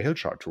implement a hill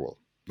chart tool,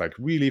 like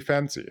really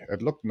fancy.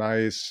 It looked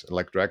nice,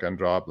 like drag and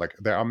drop. Like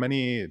there are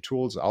many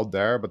tools out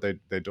there, but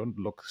they don't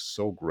look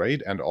so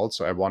great. And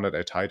also, I wanted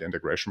a tight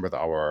integration with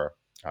our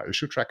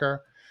issue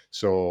tracker.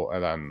 So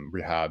and then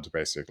we had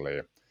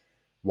basically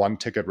one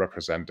ticket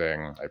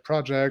representing a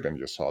project, and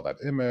you saw that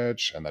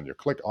image, and then you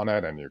click on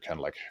it, and you can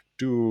like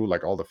do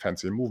like all the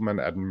fancy movement,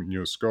 add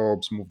new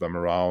scopes, move them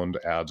around,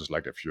 add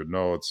like a few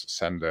notes,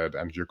 send it,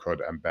 and you could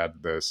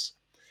embed this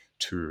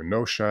to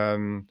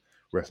Notion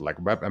with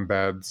like web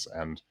embeds.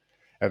 And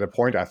at a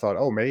point, I thought,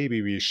 oh,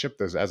 maybe we ship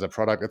this as a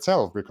product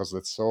itself because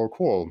it's so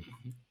cool.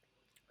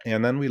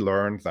 And then we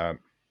learned that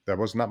there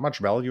was not much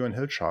value in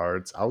hill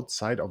charts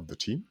outside of the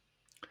team.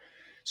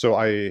 So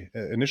I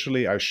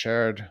initially I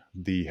shared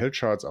the hill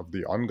charts of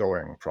the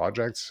ongoing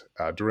projects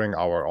during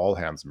our all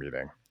hands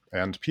meeting,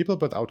 and people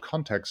without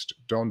context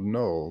don't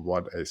know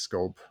what a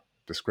scope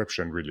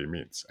description really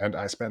means. And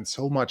I spent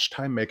so much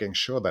time making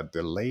sure that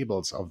the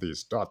labels of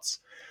these dots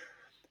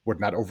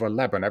would not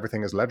overlap and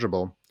everything is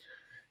legible.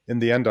 In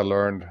the end, I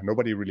learned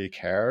nobody really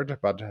cared,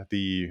 but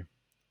the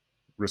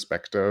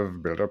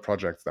respective builder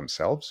projects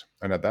themselves.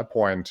 And at that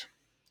point,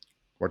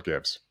 what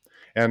gives?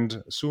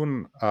 And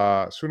sooner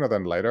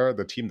than later,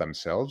 the team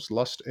themselves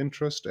lost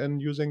interest in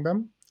using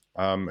them.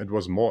 It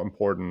was more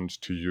important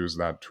to use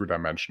that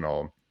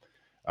two-dimensional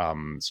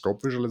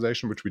scope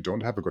visualization, which we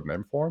don't have a good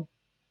name for.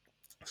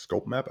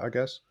 Scope map, I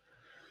guess.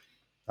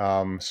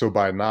 So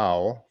by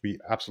now, we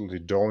absolutely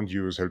don't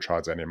use hill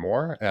charts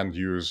anymore and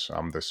use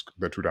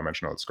the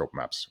two-dimensional scope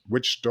maps,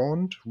 which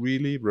don't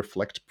really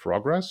reflect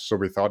progress. So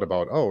we thought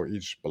about, oh,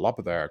 each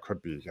blob there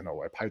could be,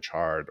 a pie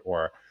chart,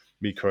 or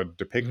we could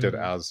depict it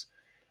as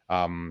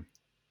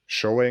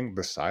showing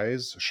the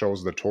size,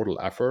 shows the total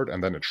effort,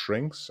 and then it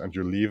shrinks, and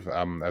you leave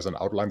as an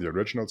outline the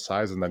original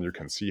size, and then you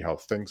can see how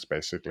things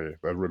basically,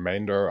 the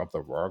remainder of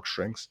the work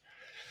shrinks.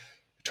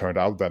 Turned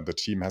out that the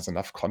team has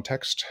enough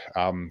context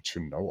to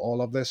know all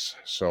of this,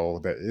 so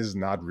there is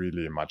not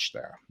really much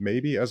there.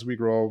 Maybe as we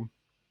grow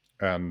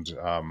and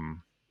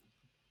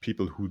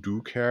people who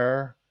do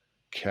care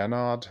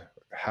cannot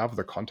have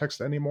the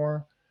context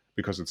anymore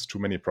because it's too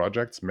many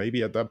projects,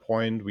 maybe at that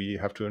point we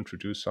have to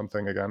introduce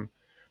something again.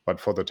 But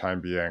for the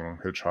time being,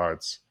 hill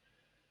charts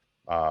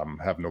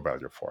have no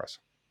value for us.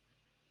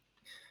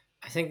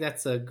 I think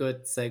that's a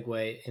good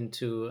segue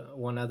into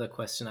one other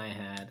question I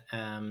had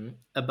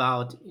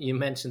about, you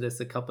mentioned this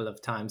a couple of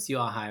times, you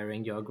are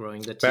hiring, you're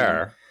growing the team.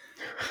 There.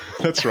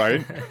 That's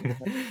right.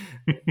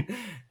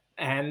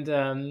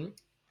 And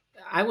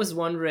I was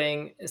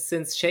wondering,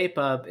 since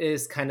ShapeUp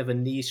is kind of a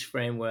niche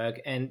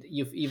framework, and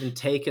you've even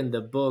taken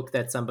the book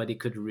that somebody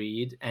could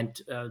read and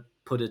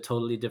put a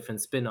totally different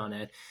spin on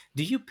it,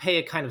 do you pay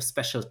a kind of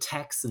special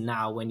tax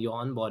now when you're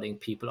onboarding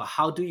people? Or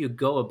how do you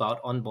go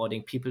about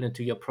onboarding people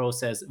into your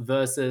process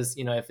versus,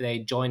 if they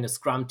join a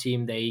Scrum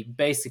team, they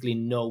basically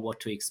know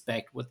what to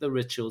expect, what the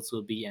rituals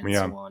will be, and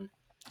so on?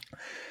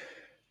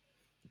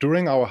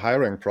 During our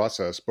hiring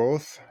process,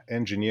 both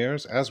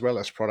engineers as well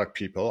as product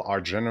people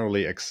are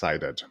generally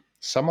excited.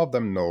 Some of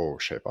them know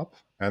ShapeUp,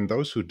 and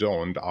those who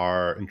don't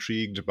are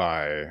intrigued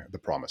by the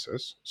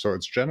promises. So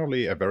it's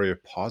generally a very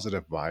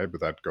positive vibe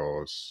that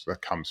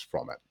comes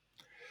from it.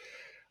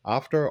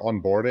 After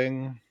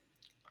onboarding,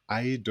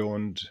 I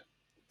don't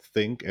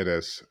think it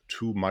is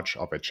too much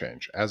of a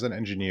change. As an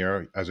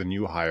engineer, as a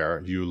new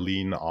hire, you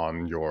lean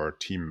on your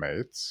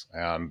teammates,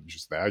 and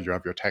just there you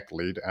have your tech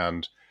lead.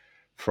 And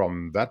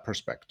from that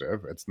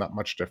perspective, it's not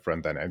much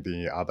different than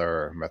any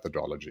other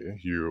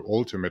methodology. You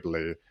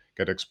ultimately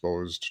get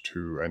exposed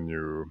to a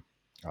new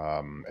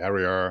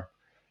area,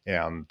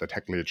 and the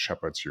tech lead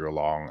shepherds you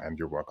along, and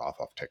you work off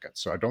of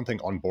tickets. So I don't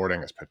think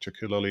onboarding is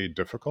particularly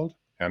difficult.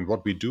 And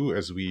what we do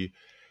is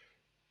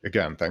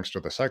again, thanks to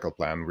the cycle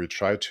plan, we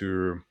try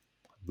to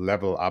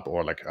level up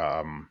or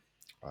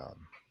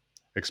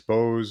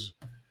expose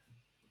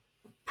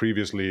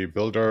previously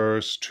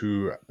builders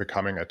to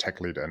becoming a tech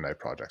lead in a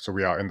project. So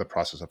we are in the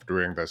process of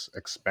doing this,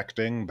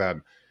 expecting that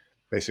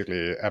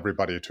basically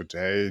everybody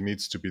today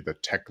needs to be the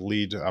tech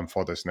lead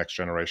for this next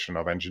generation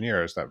of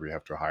engineers that we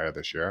have to hire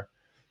this year.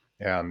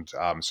 And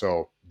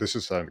so this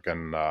is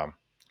again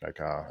like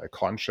a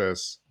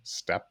conscious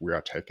step we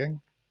are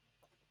taking.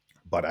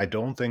 But I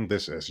don't think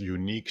this is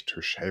unique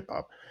to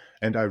ShapeUp.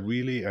 And I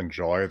really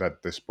enjoy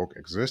that this book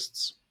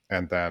exists.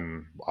 And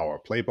then our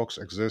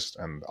playbooks exist.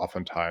 And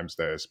oftentimes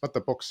but the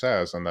book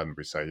says, and then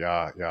we say,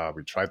 yeah,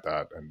 we tried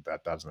that, and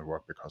that doesn't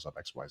work because of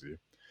XYZ.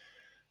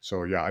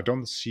 So yeah, I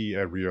don't see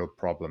a real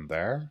problem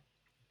there.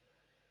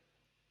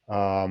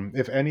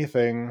 If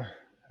anything,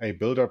 a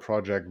builder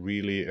project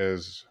really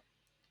is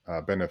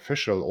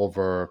beneficial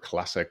over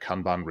classic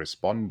Kanban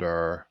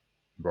responder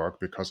work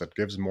because it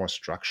gives more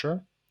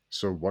structure.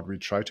 So what we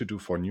try to do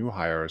for new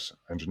hires,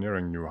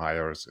 engineering new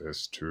hires,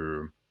 is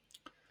to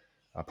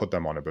put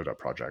them on a builder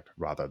project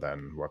rather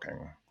than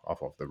working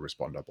off of the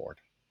responder board.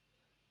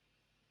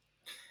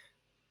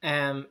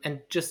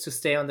 And just to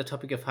stay on the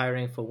topic of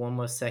hiring for one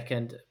more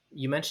second,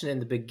 you mentioned in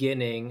the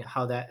beginning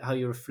how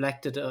you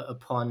reflected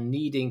upon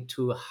needing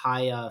to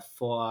hire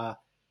for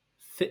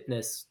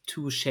fitness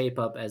to shape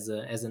up as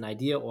an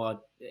idea, or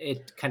it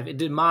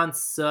demands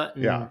Yeah.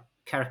 certain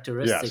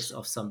characteristics Yes.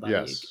 of somebody?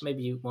 Yes.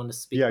 Maybe you want to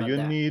speak Yeah, about you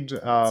that need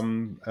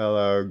towards.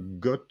 a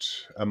good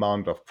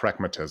amount of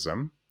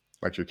pragmatism.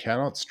 Like you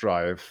cannot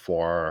strive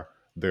for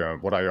the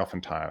what I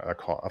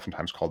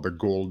oftentimes call the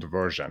gold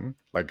version.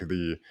 Like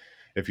the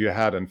if you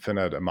had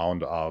infinite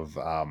amount of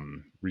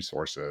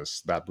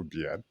resources, that would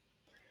be it.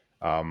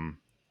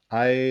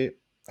 I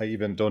I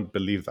even don't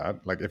believe that.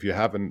 Like if you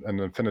have an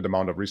infinite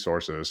amount of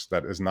resources,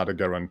 that is not a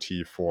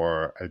guarantee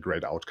for a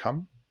great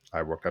outcome.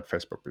 I worked at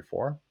Facebook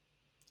before,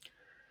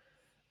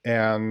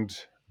 and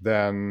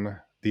then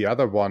the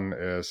other one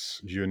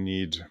is you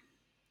need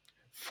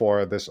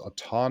for this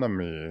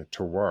autonomy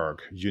to work,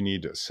 you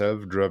need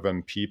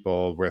self-driven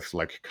people with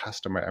like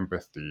customer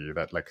empathy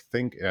that like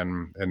think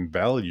in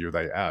value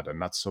they add and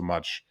not so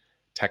much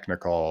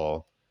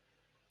technical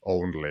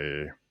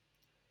only.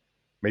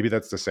 Maybe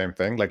that's the same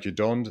thing. Like you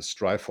don't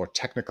strive for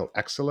technical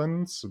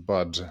excellence,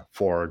 but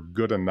for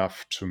good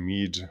enough to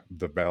meet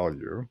the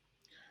value.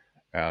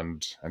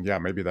 And yeah,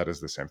 maybe that is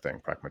the same thing,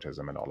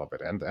 pragmatism and all of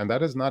it. And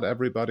that is not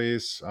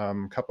everybody's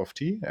cup of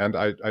tea. And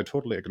I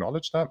totally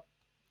acknowledge that.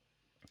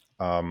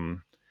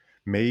 Um,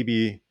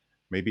 maybe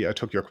maybe I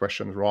took your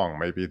question wrong.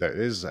 Maybe there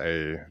is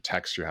a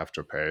tax you have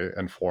to pay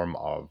in form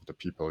of the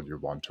people you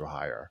want to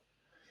hire.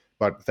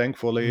 But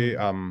thankfully,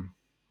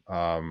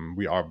 Mm.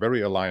 we are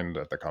very aligned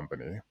at the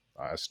company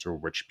as to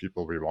which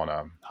people we want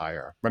to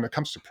hire. When it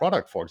comes to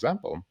product, for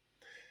example,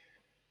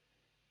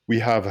 we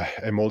have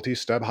a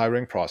multi-step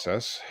hiring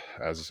process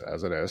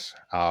as it is,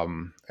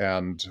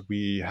 and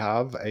we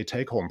have a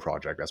take-home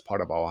project as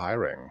part of our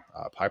hiring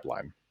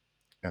pipeline,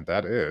 and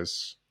that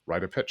is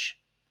write a pitch.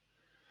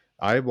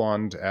 I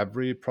want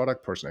every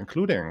product person,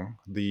 including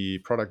the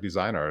product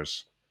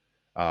designers,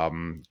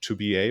 to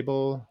be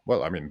able.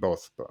 Well, I mean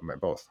both.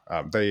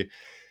 They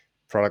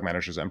product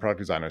managers and product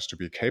designers to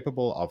be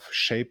capable of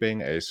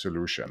shaping a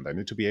solution. They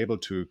need to be able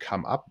to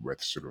come up with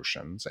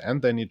solutions,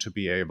 and they need to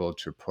be able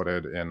to put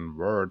it in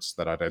words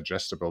that are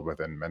digestible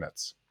within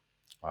minutes.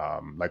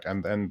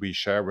 And then we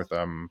share with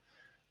them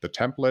the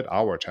template,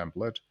 our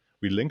template.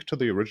 We link to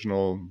the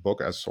original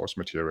book as source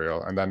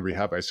material, and then we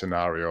have a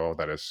scenario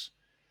that is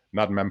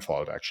not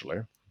Memfault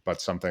actually,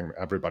 but something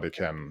everybody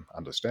can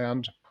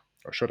understand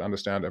or should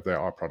understand if they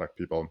are product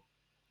people.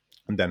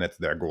 And then it's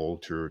their goal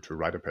to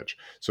write a pitch.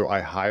 So I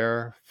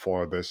hire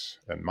for this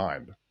in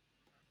mind.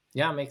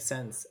 Yeah, makes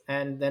sense.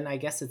 And then I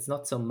guess it's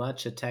not so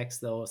much a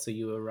text though, so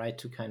you were right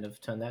to kind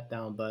of turn that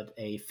down, but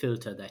a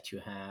filter that you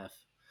have.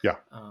 Yeah,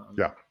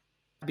 yeah. Um,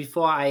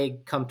 Before I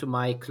come to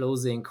my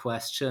closing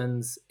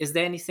questions, is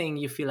there anything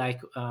you feel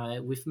like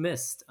we've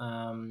missed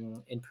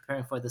in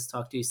preparing for this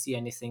talk? Do you see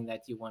anything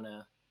that you want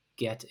to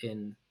get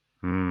in?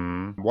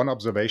 One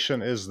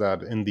observation is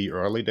that in the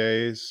early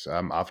days,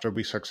 after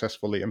we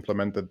successfully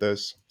implemented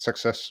this,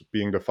 success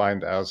being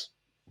defined as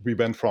we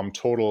went from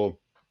total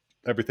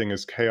everything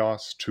is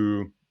chaos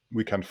to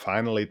we can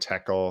finally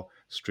tackle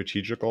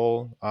strategic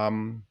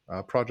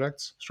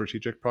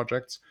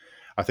projects.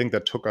 I think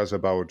that took us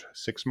about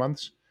 6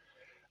 months.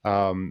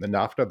 And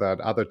after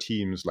that, other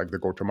teams like the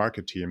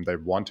go-to-market team, they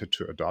wanted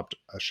to adopt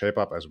a shape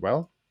up as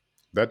well.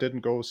 That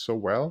didn't go so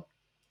well.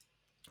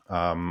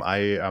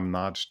 I am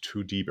not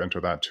too deep into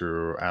that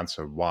to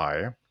answer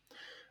why.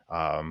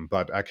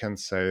 But I can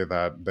say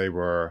that they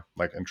were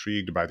like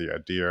intrigued by the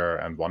idea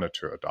and wanted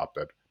to adopt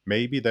it.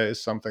 Maybe there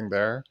is something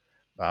there.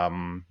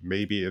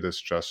 Maybe it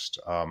is just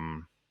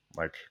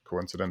like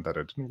coincident that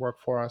it didn't work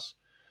for us.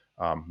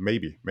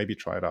 Maybe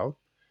try it out.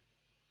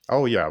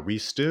 Oh yeah, we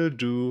still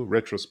do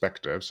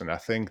retrospectives, and I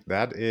think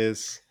that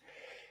is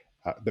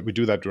that we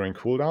do that during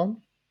cooldown,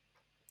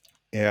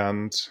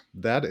 and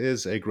that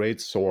is a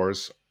great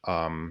source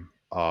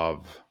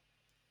of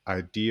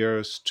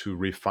ideas to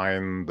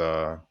refine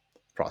the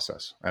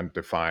process and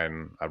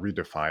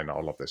redefine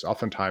all of this.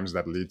 Oftentimes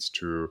that leads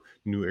to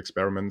new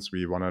experiments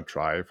we want to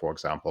try. For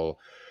example,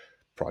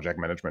 project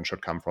management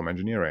should come from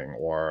engineering,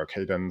 or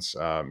cadence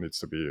needs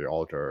to be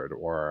altered,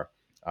 or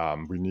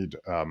we need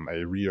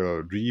a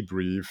real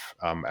debrief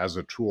as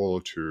a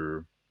tool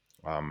to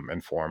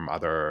inform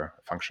other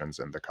functions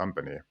in the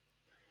company.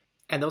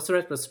 And those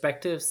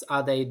retrospectives,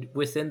 are they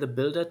within the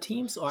builder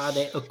teams or are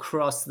they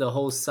across the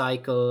whole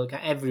cycle, So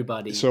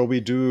everybody? we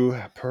do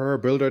per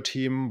builder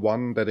team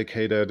one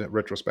dedicated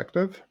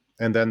retrospective,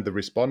 and then the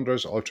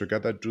responders all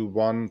together do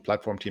one.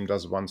 Platform team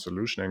does one.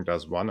 Solutioning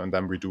does one, and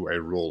then we do a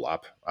roll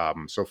up.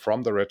 So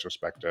from the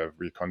retrospective,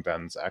 we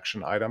condense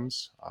action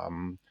items,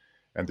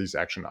 and these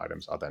action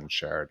items are then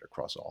shared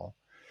across all.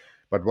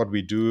 But what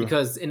we do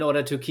Because in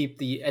order to keep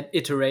the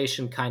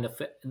iteration kind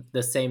of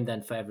the same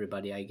then for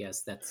everybody, I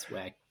guess that's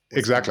where I was coming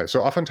exactly. So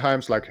from.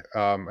 oftentimes,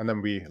 and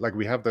then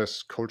we have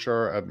this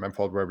culture at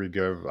Memfault where we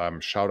give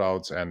shout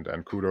outs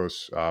and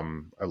kudos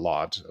a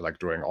lot. Like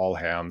during all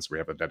hands, we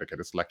have a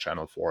dedicated Slack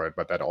channel for it,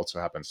 but that also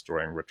happens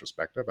during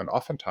retrospective. And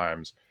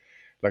oftentimes,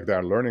 like there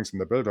are learnings in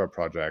the Builder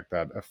project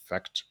that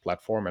affect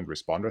platform and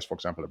responders. For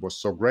example, it was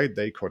so great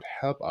they could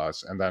help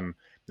us, and then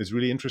it's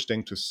really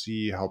interesting to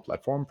see how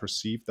platform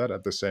perceive that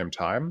at the same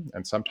time.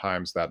 And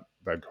sometimes that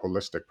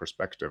holistic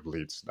perspective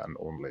leads then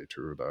only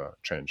to the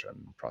change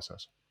in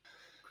process.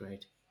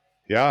 Great.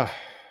 Yeah,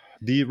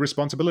 the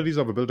responsibilities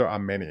of a builder are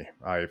many.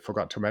 I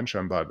forgot to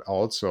mention, but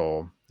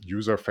also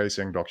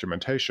user-facing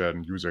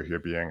documentation, user here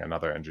being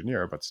another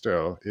engineer, but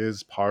still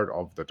is part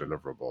of the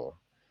deliverable.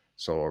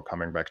 So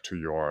coming back to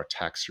your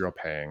tax you're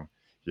paying,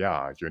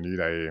 yeah, you need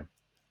a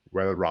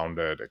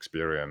well-rounded,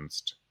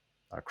 experienced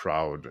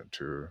crowd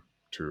to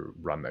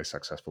run a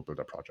successful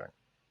builder project.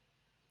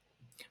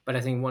 But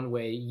I think one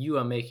way you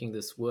are making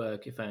this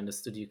work, if I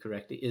understood you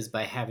correctly, is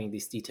by having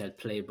these detailed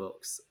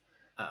playbooks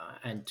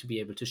and to be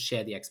able to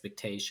share the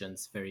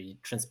expectations very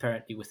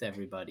transparently with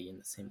everybody in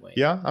the same way.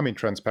 Yeah, I mean,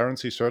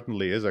 transparency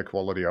certainly is a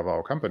quality of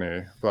our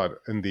company, but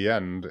in the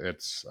end,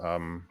 it's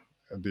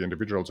the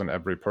individuals and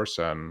every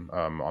person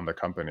on the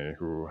company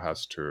who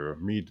has to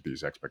meet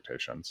these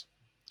expectations.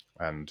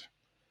 And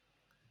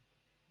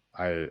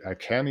I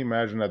can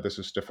imagine that this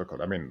is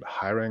difficult. I mean,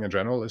 hiring in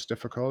general is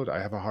difficult.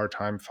 I have a hard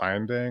time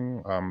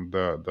finding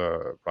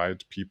the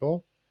right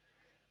people,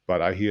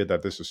 but I hear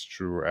that this is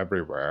true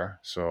everywhere.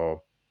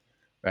 So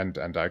and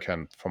I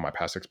can, from my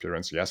past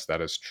experience, yes,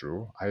 that is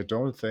true. I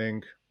don't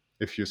think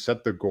if you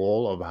set the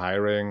goal of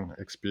hiring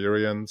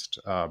experienced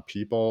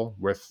people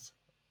with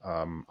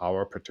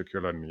our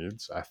particular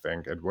needs, I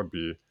think it would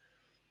be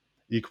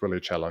equally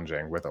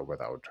challenging with or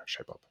without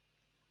ShapeUp.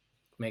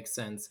 Makes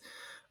sense.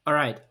 All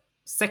right.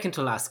 Second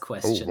to last Oh,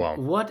 question. wow.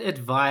 What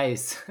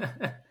advice,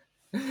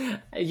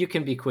 you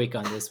can be quick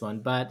on this one,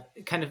 but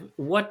kind of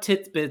what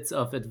tidbits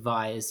of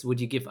advice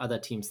would you give other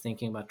teams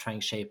thinking about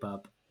trying Shape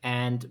Up?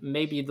 And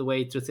maybe the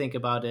way to think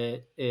about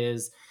it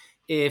is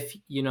if,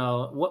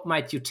 what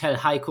might you tell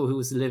Heiko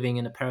who's living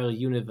in a parallel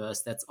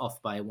universe that's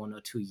off by 1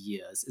 or 2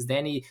 years? Is there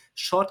any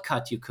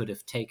shortcut you could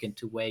have taken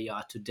to where you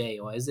are today?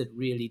 Or is it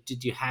really,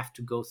 did you have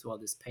to go through all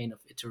this pain of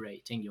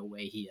iterating your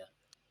way here?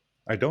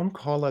 I don't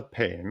call it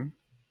pain.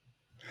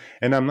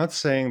 And I'm not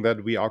saying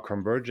that we are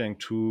converging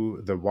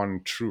to the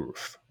one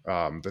truth.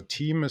 The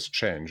team is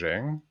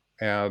changing,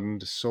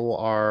 and so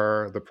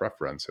are the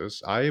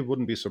preferences. I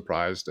wouldn't be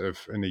surprised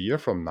if in a year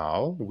from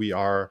now we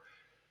are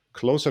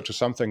closer to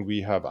something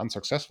we have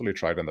unsuccessfully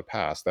tried in the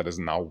past that is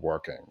now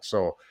working.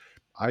 So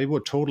I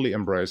would totally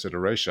embrace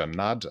iteration,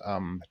 not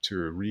to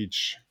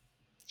reach,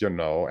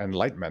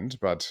 enlightenment,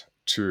 but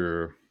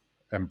to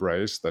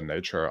embrace the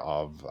nature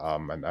of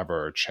an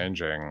ever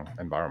changing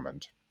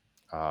environment.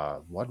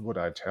 What would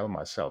I tell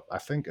myself? I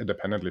think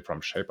independently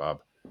from ShapeUp,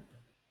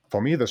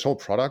 for me, this whole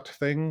product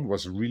thing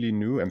was really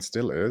new and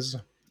still is.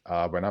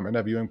 When I'm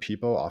interviewing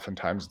people,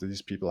 oftentimes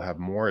these people have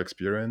more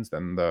experience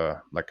than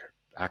the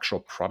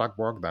actual product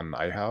work than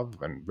I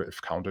have, and if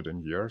counted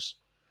in years.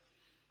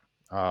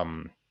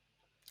 Um,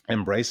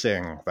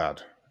 Embracing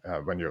that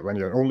when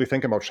you're only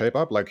thinking about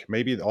ShapeUp, like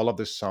maybe all of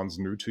this sounds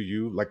new to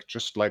you,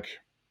 just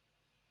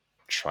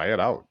try it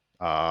out.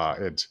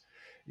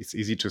 It's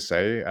easy to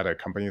say at a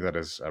company that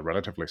is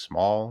relatively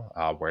small,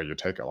 where you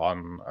take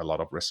on a lot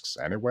of risks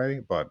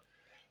anyway. But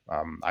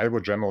I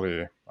would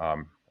generally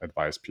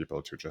advise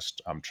people to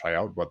just try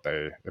out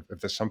if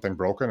there's something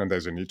broken and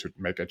there's a need to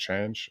make a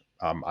change.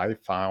 I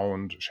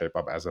found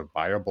ShapeUp as a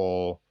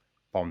viable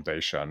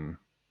foundation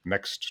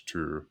next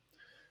to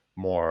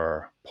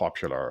more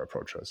popular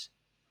approaches.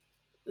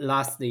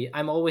 Lastly,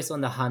 I'm always on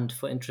the hunt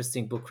for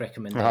interesting book Ah,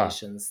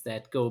 recommendations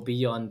that go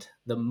beyond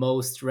the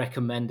most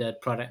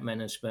recommended product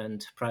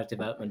management, product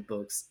development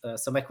books.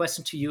 So, my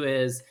question to you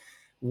is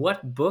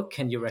what book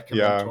can you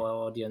recommend to yeah, our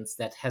audience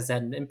that has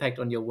had an impact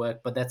on your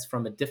work, but that's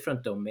from a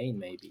different domain,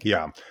 maybe,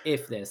 yeah.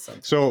 if there's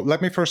something? So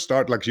let me first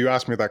start. Like you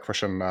asked me that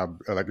question,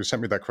 you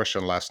sent me that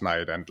question last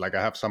night, and I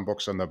have some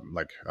books in the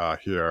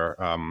here.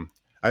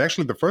 I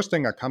actually the first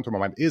thing that come to my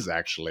mind is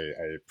actually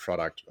a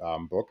product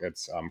book.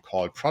 It's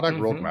called Product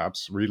Hmm.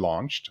 Roadmaps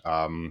Relaunched,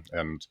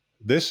 and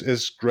this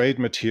is great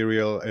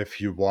material if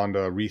you want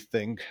to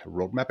rethink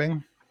road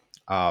mapping.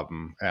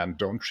 And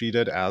don't treat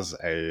it as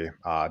a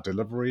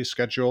delivery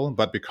schedule.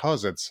 But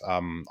because it's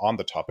on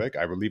the topic,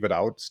 I will leave it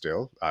out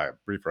still.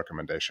 Brief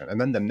recommendation.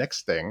 And then the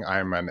next thing,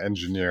 I'm an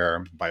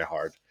engineer by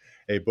heart.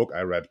 A book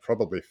I read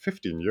probably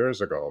 15 years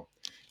ago,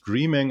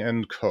 Dreaming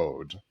in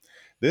Code.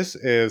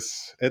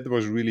 It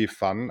was really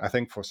fun. I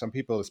think for some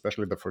people,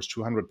 especially the first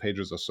 200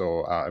 pages or so,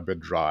 a bit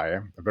dry,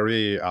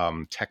 very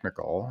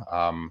technical.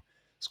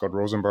 Scott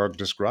Rosenberg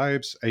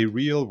describes a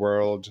real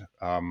world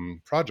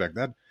project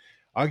that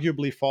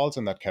arguably falls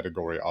in that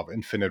category of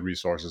infinite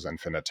resources,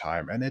 infinite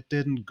time, and it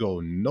didn't go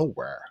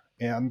nowhere.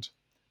 And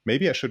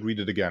maybe I should read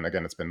it again.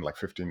 Again, it's been like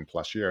 15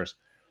 plus years.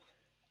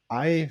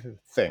 I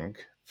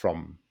think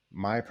from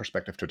my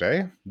perspective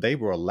today, they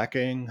were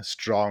lacking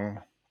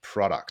strong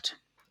product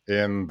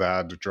in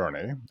that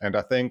journey. And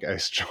I think a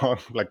strong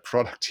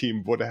product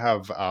team would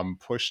have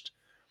pushed,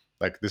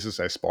 this is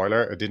a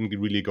spoiler, it didn't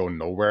really go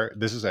nowhere.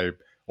 This is a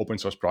open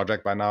source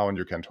project by now and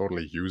you can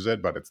totally use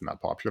it, but it's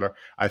not popular.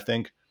 I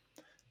think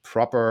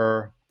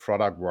proper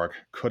product work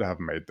could have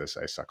made this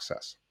a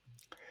success.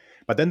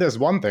 But then there's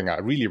one thing I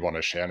really want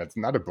to share, and it's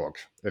not a book.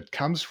 It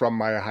comes from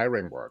my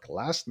hiring work.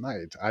 Last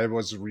night, I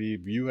was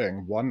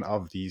reviewing one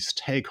of these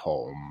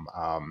take-home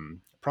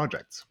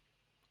projects.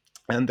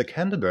 And the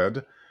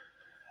candidate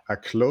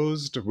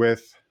closed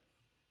with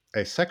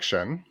a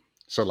section,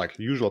 so like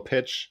usual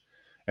pitch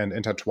and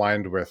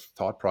intertwined with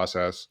thought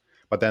process.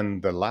 But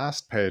then the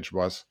last page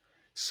was,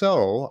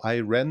 so I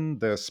ran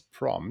this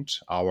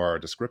prompt, our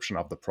description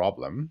of the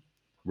problem,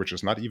 which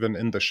is not even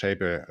in the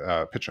shape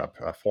pitch up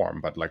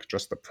form, but like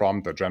just the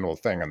prompt, the general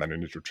thing, and then you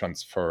need to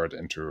transfer it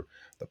into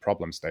the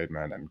problem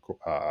statement and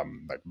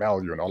like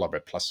value and all of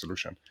it plus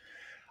solution.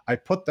 I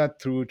put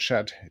that through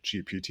Chat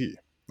GPT.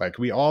 Like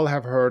we all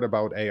have heard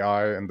about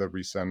AI in the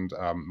recent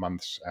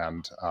months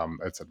and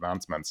its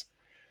advancements.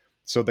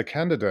 So the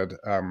candidate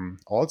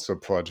also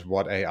put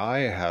what AI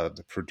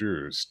had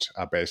produced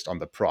based on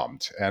the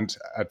prompt. And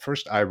at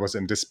first I was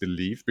in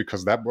disbelief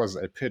because that was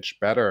a pitch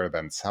better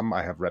than some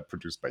I have read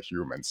produced by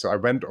humans. So I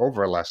went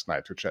over last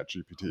night to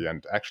ChatGPT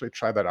and actually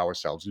tried that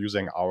ourselves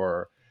using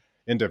our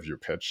interview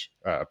pitch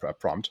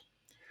prompt.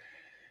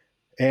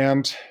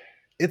 And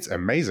it's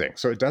amazing.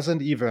 So it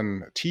doesn't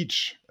even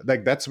teach,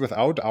 like that's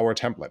without our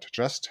template,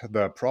 just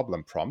the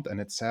problem prompt.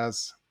 And it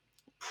says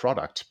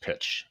product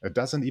pitch. It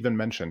doesn't even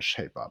mention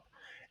shape up.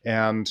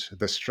 And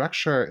the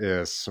structure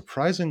is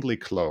surprisingly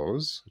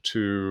close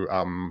to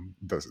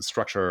the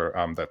structure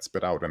that's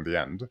spit out in the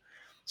end,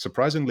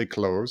 surprisingly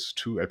close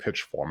to a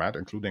pitch format,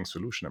 including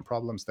solution and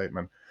problem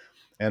statement.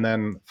 And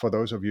then for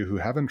those of you who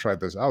haven't tried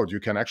this out, you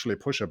can actually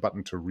push a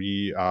button to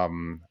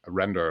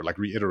render, like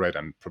reiterate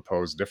and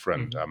propose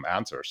different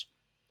answers.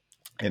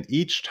 And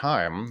each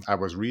time I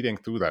was reading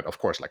through that, of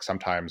course, like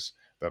sometimes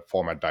the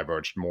format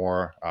diverged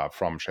more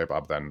from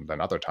ShapeUp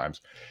than other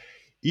times.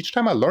 Each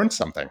time I learned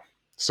something.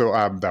 So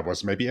that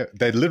was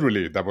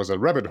there was a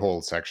rabbit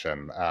hole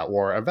section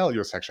or a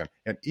value section.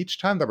 And each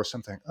time there was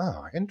something,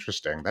 oh,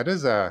 interesting. That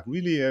is a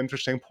really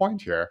interesting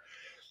point here.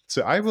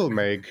 So I will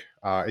make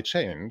a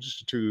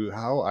change to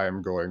how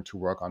I'm going to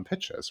work on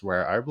pitches,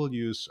 where I will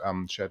use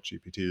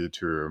ChatGPT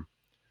to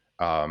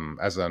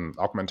as an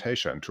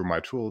augmentation to my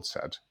tool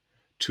set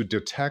to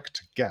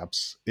detect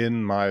gaps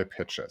in my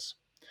pitches,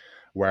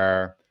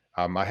 where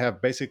I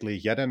have basically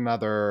yet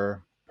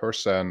another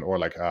person or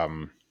like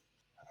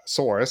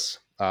source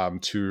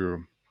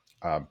to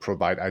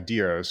provide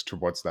ideas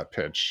towards that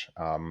pitch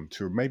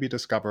to maybe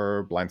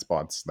discover blind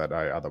spots that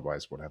I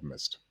otherwise would have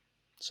missed.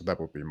 So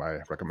that would be my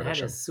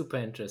recommendation. That is super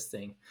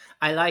interesting.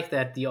 I like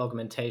that the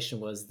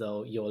augmentation was,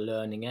 though, your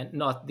learning and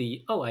not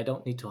the, oh, I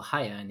don't need to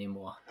hire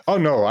anymore. Oh,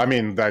 no. I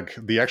mean, like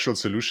the actual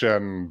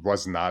solution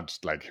was not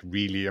like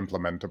really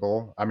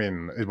implementable. I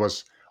mean, it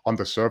was on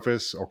the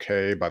surface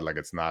okay, but like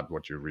it's not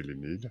what you really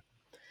need.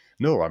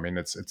 No, I mean,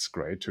 it's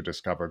great to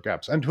discover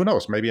gaps. And who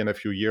knows, maybe in a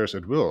few years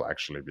it will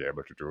actually be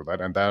able to do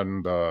that. And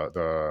then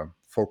the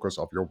focus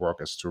of your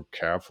work is to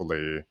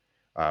carefully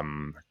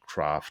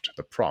craft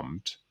the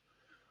prompt.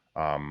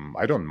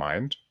 I don't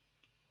mind.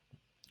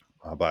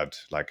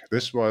 But like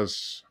this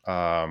was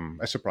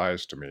a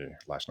surprise to me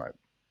last night.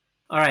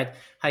 All right,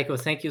 Heiko,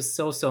 thank you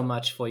so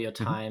much for your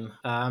time.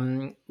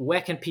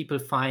 Where can people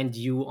find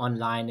you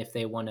online if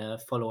they want to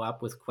follow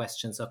up with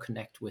questions or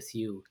connect with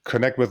you?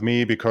 Connect with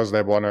me because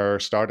they want to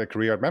start a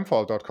career at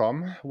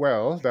Memfault.com.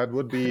 Well, that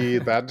would be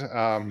that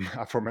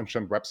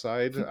aforementioned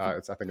website.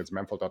 I think it's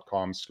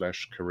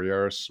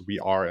memfault.com/careers. We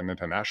are an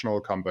international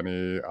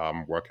company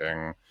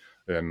working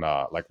in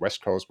like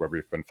West Coast, where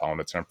we've been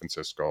founded, San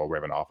Francisco. We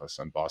have an office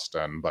in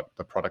Boston, but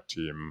the product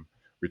team,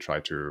 we try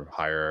to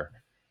hire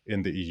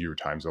in the EU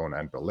time zone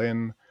and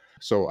Berlin.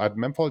 So at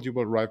Memfault, you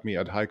will write me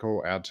at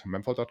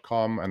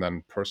heiko@memfault.com, and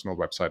then personal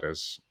website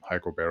is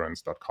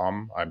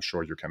heikobehrens.com. I'm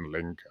sure you can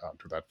link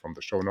to that from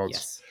the show notes.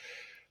 Yes.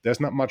 There's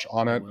not much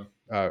on it,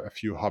 a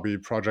few hobby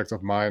projects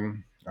of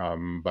mine,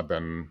 but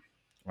then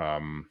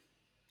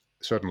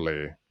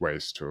certainly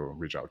ways to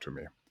reach out to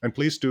me. And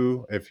please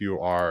do if you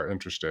are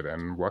interested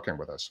in working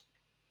with us.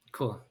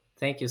 Cool.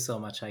 Thank you so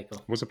much, Heiko.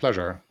 It was a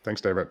pleasure.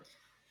 Thanks, David.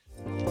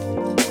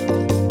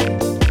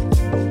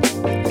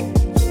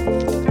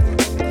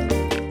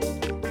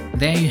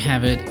 There you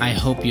have it. I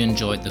hope you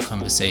enjoyed the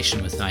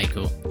conversation with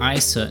Heiko. I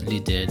certainly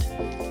did.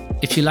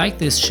 If you like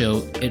this show,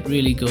 it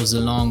really goes a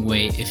long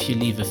way if you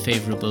leave a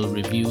favorable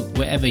review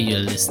wherever you're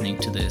listening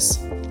to this.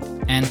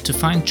 And to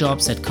find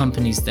jobs at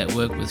companies that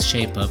work with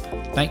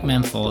ShapeUp, like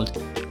Memfault,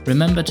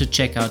 remember to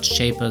check out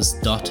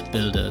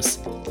shapers.builders.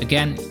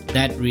 Again,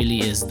 that really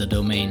is the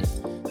domain.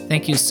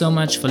 Thank you so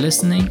much for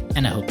listening,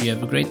 and I hope you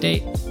have a great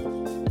day.